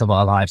best nights of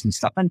our lives and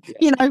stuff. And,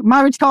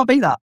 marriage can't be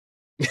that.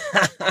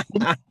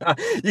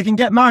 You can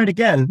get married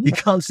again. You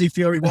can't see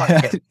Fury White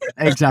again.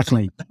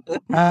 Exactly.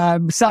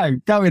 So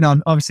going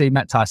on, obviously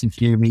met Tyson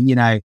Fury,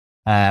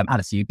 had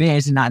a few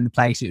beers and that in the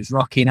place. It was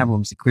rocking.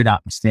 Everyone was a good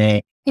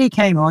atmosphere. He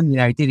came on,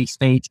 did his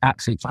speech.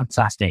 Absolutely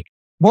fantastic.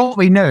 What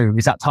we knew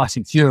is that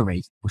Tyson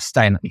Fury was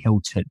staying at the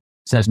Hilton.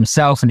 So as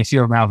myself and a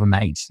few of my other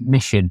mates,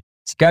 mission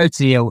to go to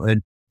the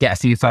Hilton, get a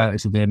few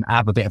photos of him,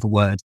 have a bit of a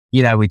word.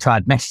 We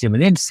tried messaging him on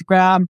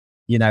Instagram.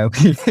 We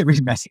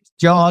messaged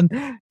John,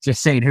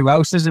 just seeing who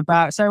else was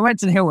about. So I went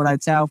to the Hilton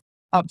Hotel,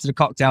 up to the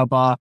cocktail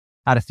bar,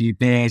 had a few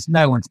beers,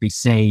 no one to be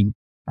seen.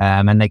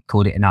 And they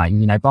called it a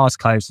night. Bars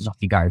closed, off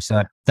you go.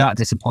 So that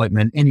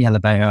disappointment in the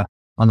elevator,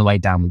 on the way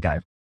down we go.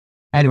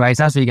 Anyways,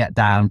 as we get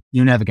down,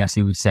 you'll never guess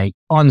who we see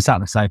on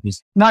the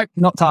sofas. No,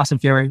 not Tyson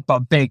Fury,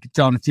 but big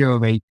John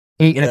Fury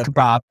eating a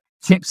kebab,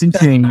 chips and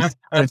cheese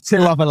with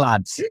 2 other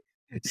lads.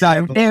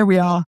 So here we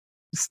are,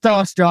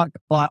 starstruck,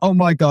 like, oh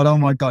my God,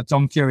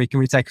 John Fury, can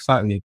we take a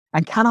photo of you?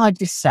 And can I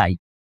just say,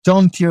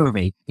 John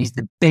Fury is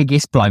the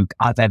biggest bloke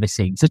I've ever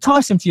seen. So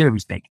Tyson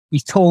Fury's big.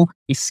 He's tall,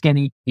 he's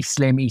skinny, he's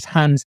slim, his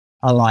hands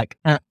are like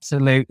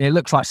absolute, it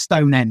looks like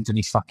stone ends on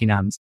his fucking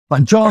hands.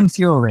 But John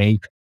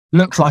Fury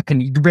looks like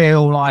a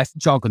real life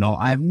juggernaut.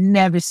 I have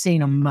never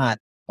seen a man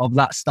of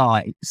that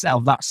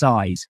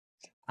size.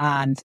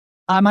 And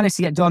I managed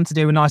to get John to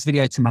do a nice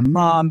video to my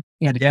mum.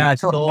 I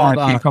saw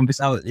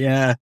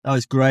that. That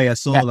was great. I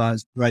saw that. It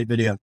was a great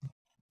video.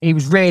 He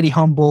was really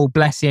humble,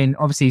 blessing.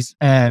 Obviously,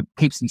 he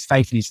keeps his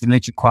faith in his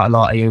religion quite a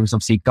lot. He was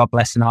obviously God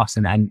blessing us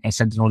and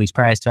sending all these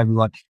prayers to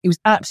everyone. It was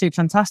absolutely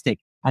fantastic.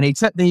 And he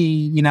took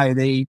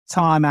the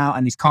time out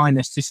and his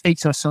kindness to speak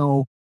to us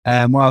all.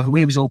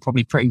 We was all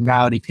probably pretty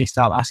rowdy, pissed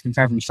up, asking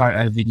for every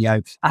photo,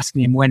 video,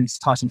 asking him when's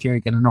Tyson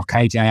Fury going to knock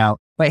AJ out.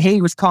 But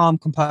he was calm,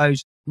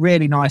 composed,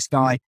 really nice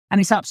guy,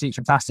 and it's absolutely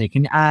fantastic.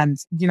 And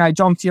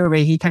John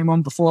Fury, he came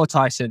on before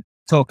Tyson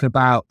talking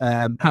about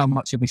how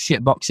much of a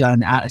shit boxer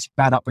and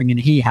bad upbringing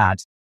he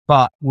had.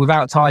 But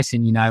without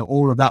Tyson,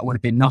 all of that would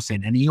have been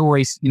nothing. And he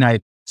always,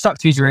 stuck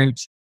to his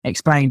roots,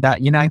 explained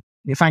that,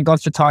 thank God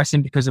for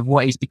Tyson because of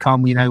what he's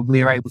become. We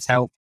were able to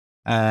help,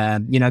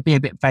 be a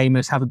bit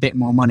famous, have a bit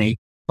more money.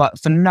 But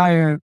for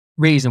no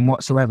reason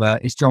whatsoever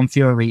is John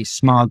Fury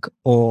smug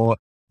or,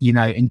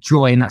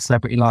 enjoying that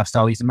celebrity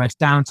lifestyle. He's the most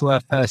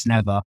down-to-earth person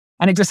ever.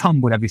 And it just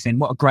humbled everything.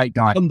 What a great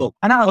guy. Humble.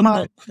 And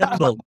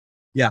humble.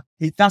 Yeah,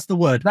 that's the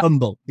word,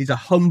 humble. He's a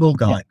humble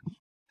guy.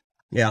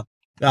 Yeah.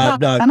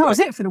 And that was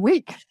it for the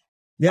week.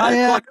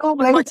 Yeah,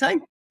 quite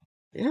tame.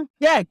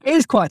 Yeah, it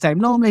is quite tame.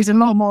 Normally, there's a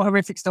lot more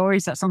horrific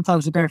stories that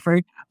sometimes we go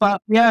through.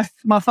 But yeah,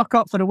 my fuck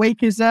up for the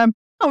week is not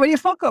really a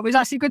fuck up. It was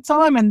actually a good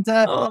time. And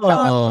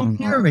John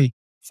Fury.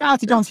 Shout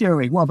out to John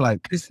Fury. What a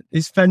bloke.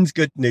 His friend's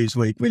good news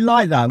week. We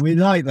like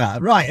that.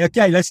 Right.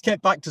 Okay, let's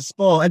get back to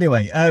sport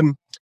anyway.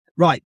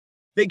 Right.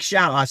 Big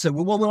shout out. So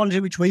what we want to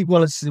do each week, we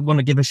want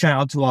to give a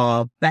shout out to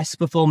our best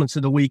performance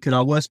of the week and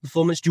our worst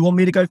performance. Do you want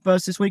me to go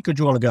first this week or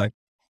do you want to go?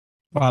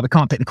 Well, we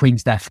can't pick the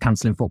Queen's death,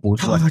 cancelling football.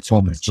 Performance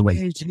of the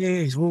week.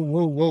 Jeez.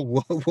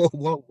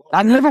 Whoa.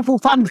 And Liverpool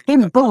fans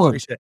in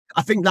bullish.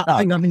 I think that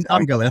means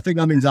I'm going.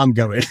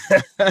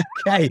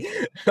 Okay.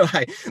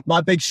 Right.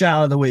 My big shout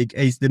out of the week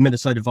is the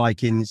Minnesota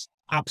Vikings.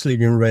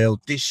 Absolutely unreal,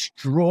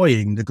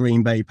 destroying the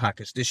Green Bay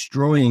Packers,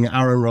 destroying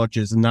Aaron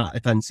Rodgers and that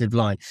offensive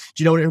line.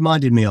 Do you know what it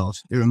reminded me of?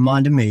 It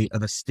reminded me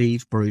of a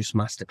Steve Bruce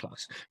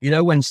masterclass.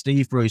 When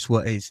Steve Bruce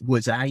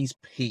was at his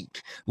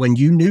peak, when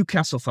you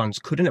Newcastle fans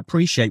couldn't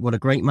appreciate what a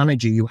great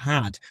manager you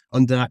had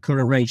under that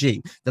current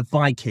regime, the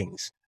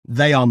Vikings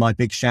They are my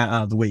big shout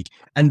out of the week.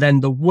 And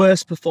then the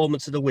worst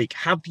performance of the week.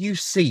 Have you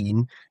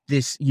seen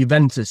this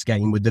Juventus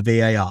game with the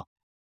VAR?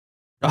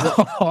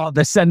 Oh,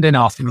 they're sending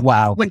off.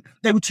 Wow. When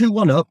they were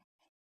 2-1 up,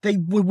 they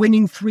were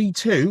winning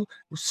 3-2,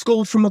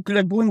 scored from a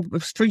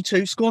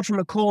 3-2, scored from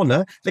a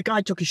corner. The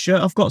guy took his shirt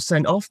off, got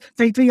sent off.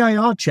 They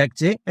VAR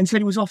checked it and said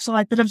he was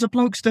offside, but there was a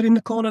bloke stood in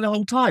the corner the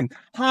whole time.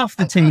 Half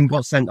the team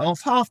got sent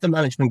off, half the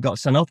management got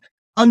sent off.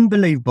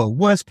 Unbelievable.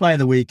 Worst play of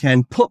the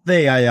weekend. Put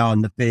VAR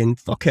in the bin.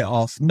 Fuck it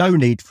off. No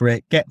need for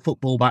it. Get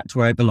football back to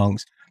where it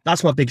belongs.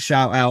 That's my big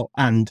shout out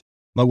and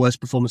my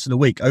worst performance of the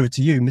week. Over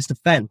to you, Mr.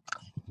 Fenn.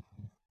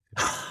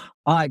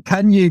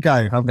 Can you go?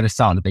 I'm going to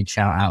start a big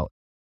shout out.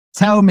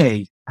 Tell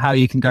me how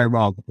you can go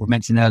wrong with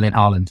mentioning Erling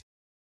Haaland.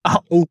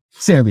 Oh,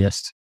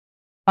 serious.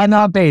 I know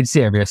I'm being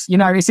serious. You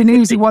know, it's an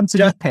easy one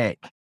to pick.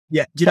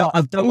 Yeah, you know,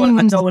 I don't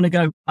want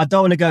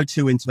to go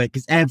too into it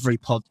because every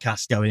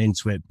podcast going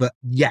into it. But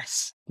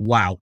yes,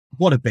 wow,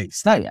 what a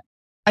beast! So, yeah.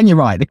 And you're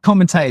right. The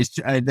commentators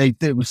they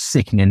were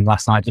sickening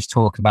last night, just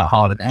talking about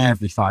Haaland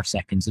every 5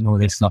 seconds and all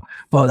this stuff.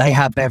 But they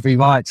have every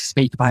right to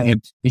speak about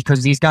him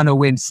because he's going to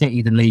win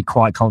City the league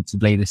quite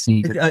comfortably this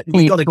season.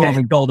 We've got to get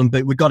his golden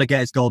boot. We've got to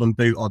get his golden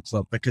boot odds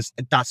up because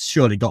that's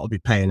surely got to be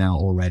paying out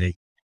already.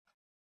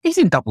 He's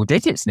in double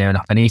digits near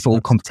enough, and he's all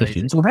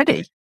competitions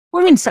already.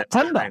 We're in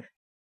September.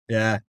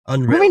 Yeah,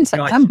 unreal. We're in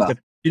September. Right.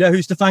 You know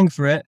who's to thank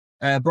for it?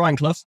 Brian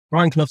Clough.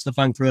 Brian Clough's to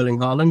thank for Erling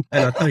Haaland.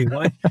 And I'll tell you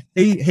why.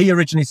 He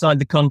originally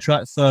signed the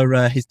contract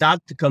for his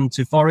dad to come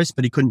to Forest,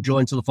 but he couldn't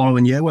join until the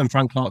following year when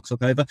Frank Clark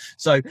took over.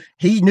 So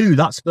he knew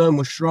that sperm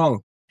was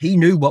strong. He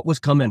knew what was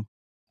coming.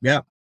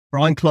 Yeah,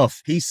 Brian Clough.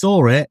 He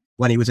saw it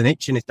when he was an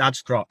itch in his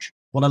dad's crotch.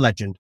 What a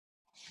legend.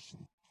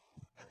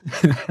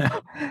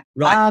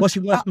 Right, what's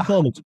your worst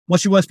performance?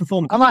 What's your worst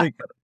performance?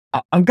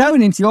 I'm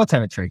going into your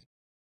territory.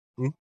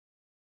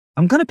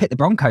 I'm going to pick the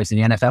Broncos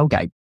in the NFL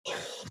game.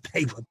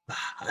 They were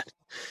bad.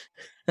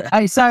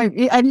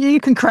 And you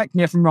can correct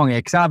me if I'm wrong here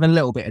because I have a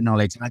little bit of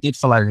knowledge and I did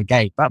follow the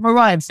game. But I'm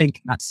right in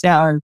thinking that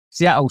Seattle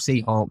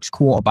Seahawks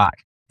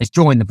quarterback has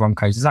joined the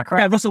Broncos. Is that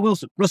correct? Yeah,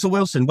 Russell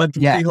Wilson went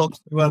from Seahawks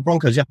to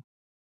Broncos. Yeah.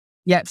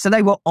 Yeah. So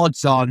they were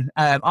odds on.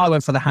 I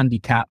went for the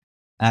handicap,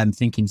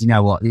 thinking, you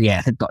know what?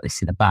 Yeah, they've got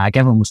this in the bag.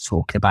 Everyone was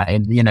talking about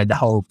him. You know, the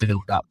whole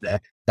build up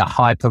there, the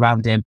hype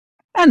around him.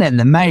 And then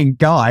the main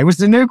guy was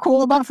the new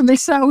quarterback from the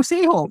Seattle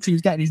Seahawks. He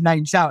was getting his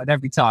name shouted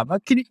every time.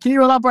 Can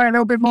you elaborate a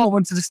little bit more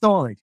onto the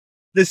story?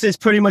 This is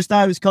pretty much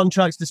how his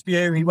contract's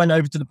dispute. He went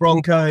over to the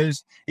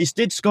Broncos. He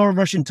did score a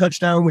rushing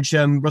touchdown, which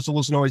Russell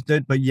Wilson always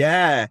did. But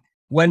yeah,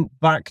 went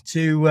back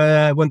to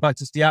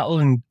Seattle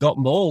and got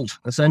mauled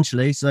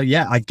essentially. So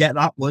yeah, I get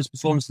that was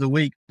performance of the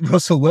week.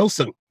 Russell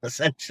Wilson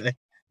essentially.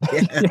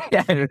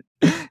 Yeah.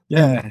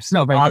 Yeah, it's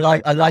not very. I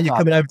like you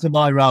coming over to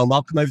my realm.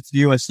 I'll come over to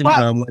the UFC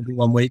realm every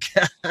 1 week.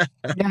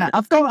 Yeah,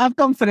 I've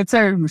gone for the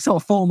two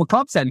sort of former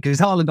clubs then because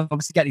Haaland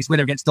obviously get his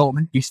winner against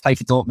Dortmund. Used to play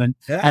for Dortmund,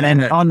 and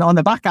then on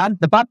the back end,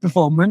 the bad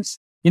performance.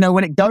 You know,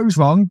 when it goes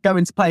wrong,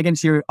 going to play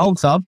against your old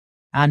club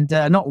and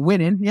not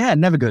winning. Yeah,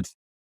 never good.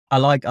 I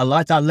like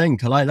that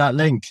link. I like that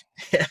link.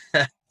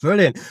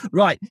 Brilliant.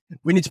 Right,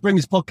 we need to bring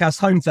this podcast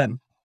home then.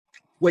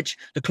 Which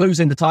the clue's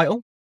in the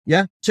title.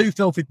 Yeah, Two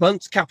Filthy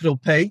Punts, capital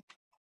P.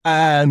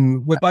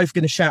 We're both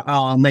going to shout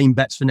out our main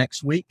bets for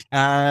next week.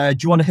 Do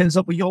you want to hit us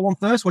up with your one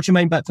first? What's your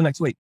main bet for next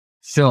week?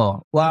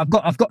 Sure. Well,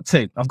 I've got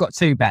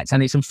two bets,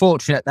 and it's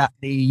unfortunate that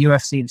the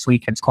UFC this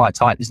weekend's quite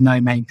tight. There's no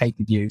main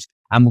pay-per-views,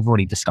 and we've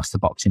already discussed the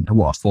boxing and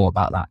what I thought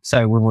about that.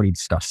 So we've already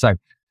discussed. So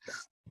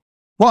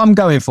what I'm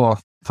going for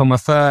my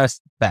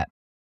first bet,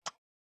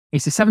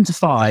 it's a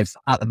 7-5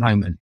 at the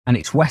moment, and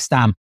it's West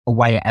Ham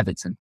away at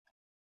Everton.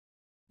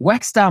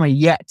 West Ham are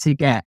yet to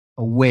get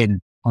a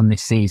win on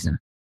this season.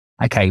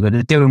 Okay, but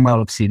they're doing well,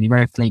 obviously, in the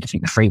Europa League. I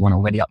think the 3-1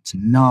 already up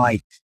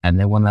tonight, and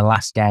they won their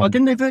last game. Oh,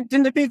 didn't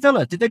they beat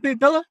Villa? Did they beat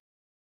Villa?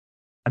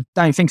 I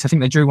don't think so. I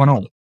think they drew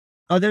 1-1.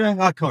 Oh, did they?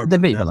 I can't remember.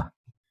 They beat Villa.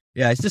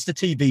 Yeah, it's just a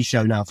TV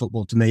show now,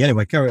 football to me.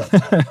 Anyway, carry on.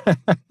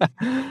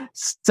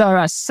 So,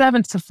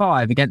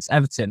 7-5 against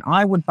Everton.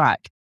 I would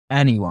back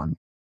anyone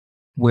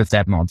with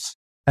their mods.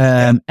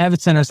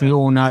 Everton, as we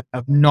all know,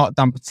 have not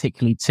done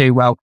particularly too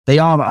well. They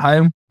are at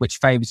home, which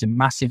favours them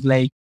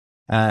massively.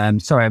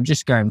 Sorry, I'm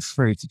just going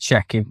through to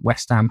check if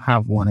West Ham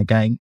have won a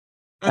game.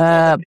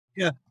 Yeah.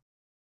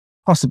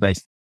 Possibly.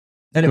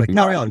 Anyway,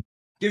 carry on.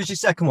 Give us your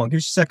second one.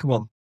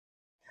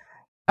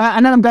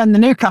 And then I'm going the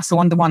Newcastle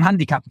under-1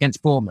 handicap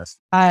against Bournemouth.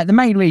 The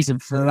main reason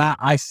for that,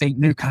 I think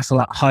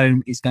Newcastle at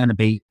home is going to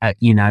be,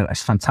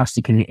 as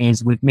fantastic as it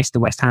is. We've missed the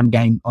West Ham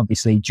game,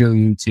 obviously,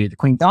 due to the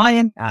Queen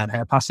dying and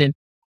her passing.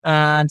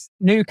 And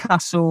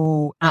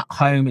Newcastle at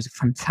home is a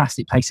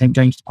fantastic place. St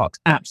James Park's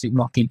absolute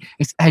rocking.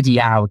 It's Eddie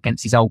Howe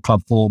against his old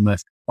club,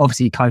 Bournemouth,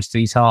 obviously close to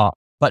his heart.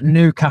 But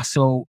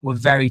Newcastle were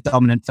very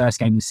dominant first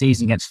game of the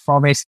season against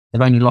Forest.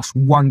 They've only lost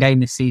one game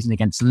this season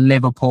against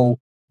Liverpool.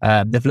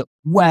 They've looked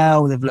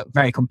well. They've looked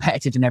very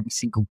competitive in every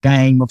single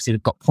game. Obviously,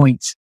 they've got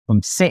points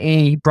from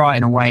City,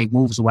 Brighton away,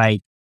 Wolves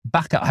away,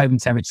 back at home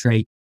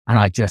territory. And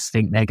I just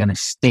think they're going to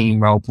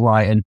steamroll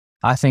Brighton.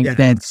 I think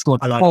they've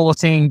scored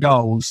 14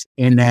 goals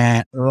in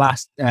their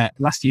last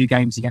few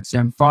games against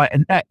them.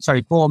 Bournemouth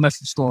have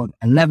scored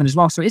 11 as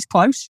well, so it's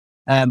close.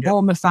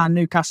 Bournemouth and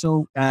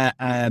Newcastle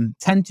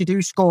tend to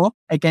do score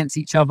against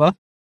each other,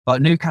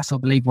 but Newcastle,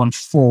 I believe, won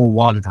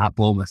 4-1 at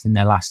Bournemouth in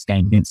their last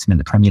game against them in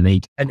the Premier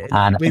League.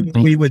 And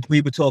we were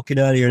talking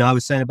earlier, and I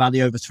was saying about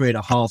the over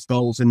 3.5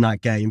 goals in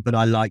that game, but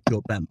I like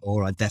your bet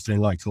more. I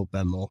definitely like your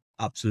bet more.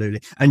 Absolutely.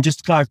 And just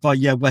to clarify,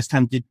 West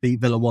Ham did beat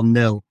Villa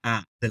 1-0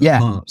 at Villa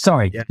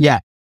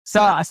Park.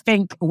 So I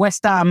think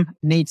West Ham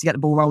need to get the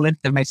ball rolling.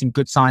 They've made some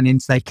good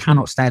signings. They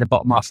cannot stay at the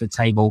bottom half of the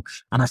table.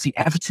 And I think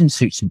Everton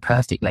suits them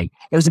perfectly.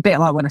 It was a bit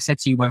like when I said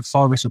to you when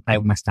Forest will play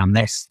with West Ham,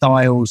 their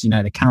styles,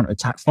 the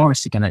counter-attack.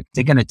 Forest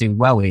they're gonna do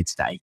well here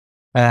today.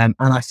 And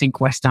I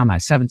think West Ham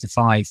at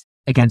 7-5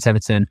 against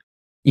Everton,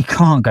 you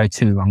can't go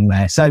too wrong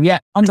there. So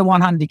under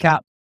one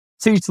handicap,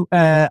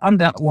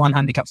 under one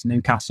handicap to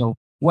Newcastle,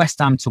 West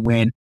Ham to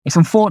win. It's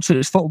unfortunate.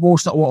 It's football.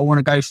 It's not what I want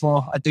to go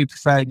for. I do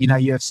prefer,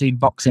 UFC and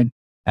boxing.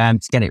 To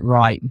get it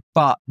right,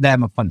 but they're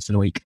my punts of the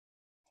week.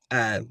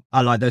 I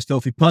like those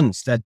filthy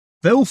punts. They're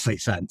filthy,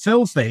 Sam,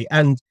 filthy.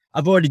 And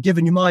I've already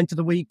given you mine for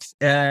the week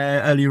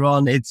earlier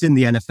on. It's in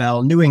the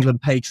NFL. New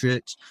England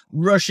Patriots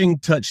rushing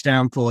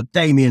touchdown for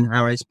Damian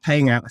Harris,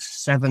 paying out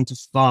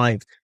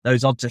 7-5.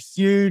 Those odds are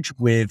huge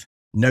with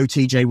no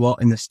TJ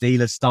Watt in the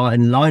Steelers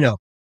starting lineup.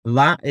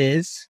 That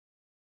is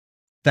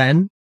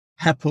Ben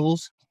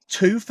Heppel's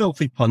Two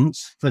Filthy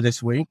Punts for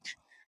this week.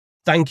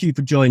 Thank you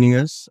for joining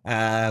us.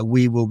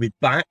 We will be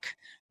back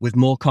with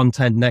more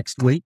content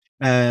next week.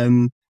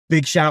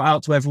 Big shout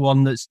out to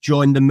everyone that's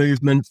joined the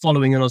movement,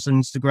 following us on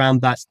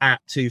Instagram. That's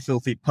at Two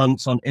Filthy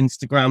Punts on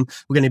Instagram.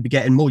 We're going to be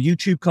getting more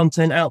YouTube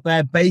content out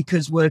there.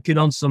 Baker's working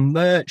on some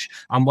merch.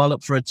 I'm well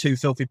up for a Two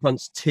Filthy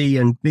Punts tee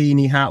and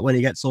beanie hat when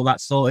he gets all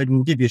that sorted.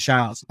 We'll give you a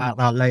shout out about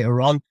that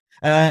later on.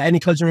 Any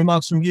closing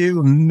remarks from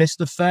you,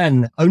 Mr.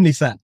 Fenn? Only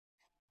Fenn.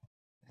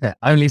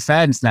 Only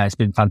Fans. No, it's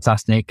been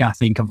fantastic. I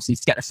think obviously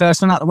to get the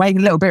first one out of the way, a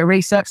little bit of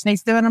research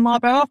needs doing on my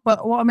behalf,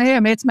 but what I'm here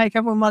to make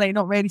everyone money,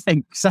 not really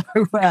think. So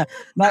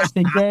that's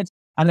been good.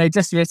 And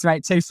just to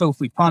reiterate, Two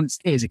Filthy Punts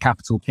is a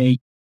capital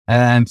P.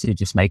 So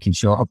just making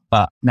sure.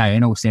 But no,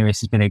 in all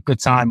seriousness, it's been a good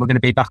time. We're going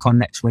to be back on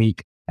next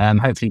week,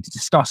 hopefully to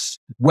discuss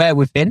where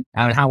we've been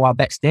and how our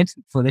bets did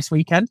for this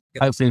weekend.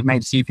 Hopefully we've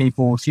made a few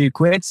people a few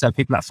quid, so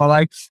people that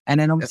follow. And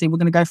then obviously we're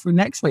going to go through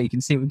next week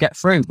and see what we get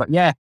through. But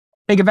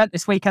big event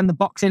this weekend, the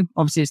boxing.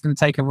 Obviously, it's going to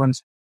take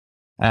everyone's.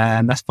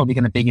 That's probably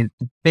going to be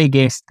the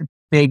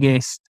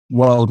biggest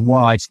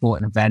worldwide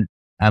sporting event.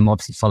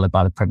 Obviously followed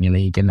by the Premier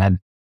League, and then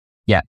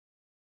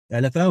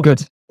NFL.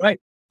 Good,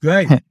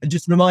 great. And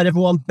just remind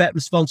everyone: bet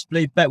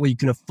responsibly, bet what you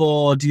can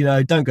afford.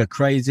 Don't go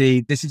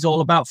crazy. This is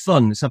all about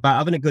fun. It's about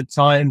having a good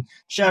time,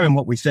 sharing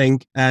what we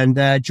think,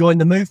 and join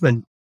the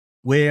movement.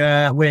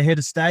 We're here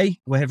to stay.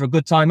 We're here for a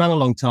good time and a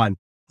long time.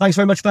 Thanks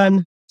very much,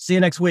 Ben. See you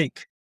next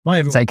week. Bye,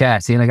 everyone. Take care.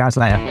 See you guys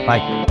later.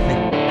 Bye.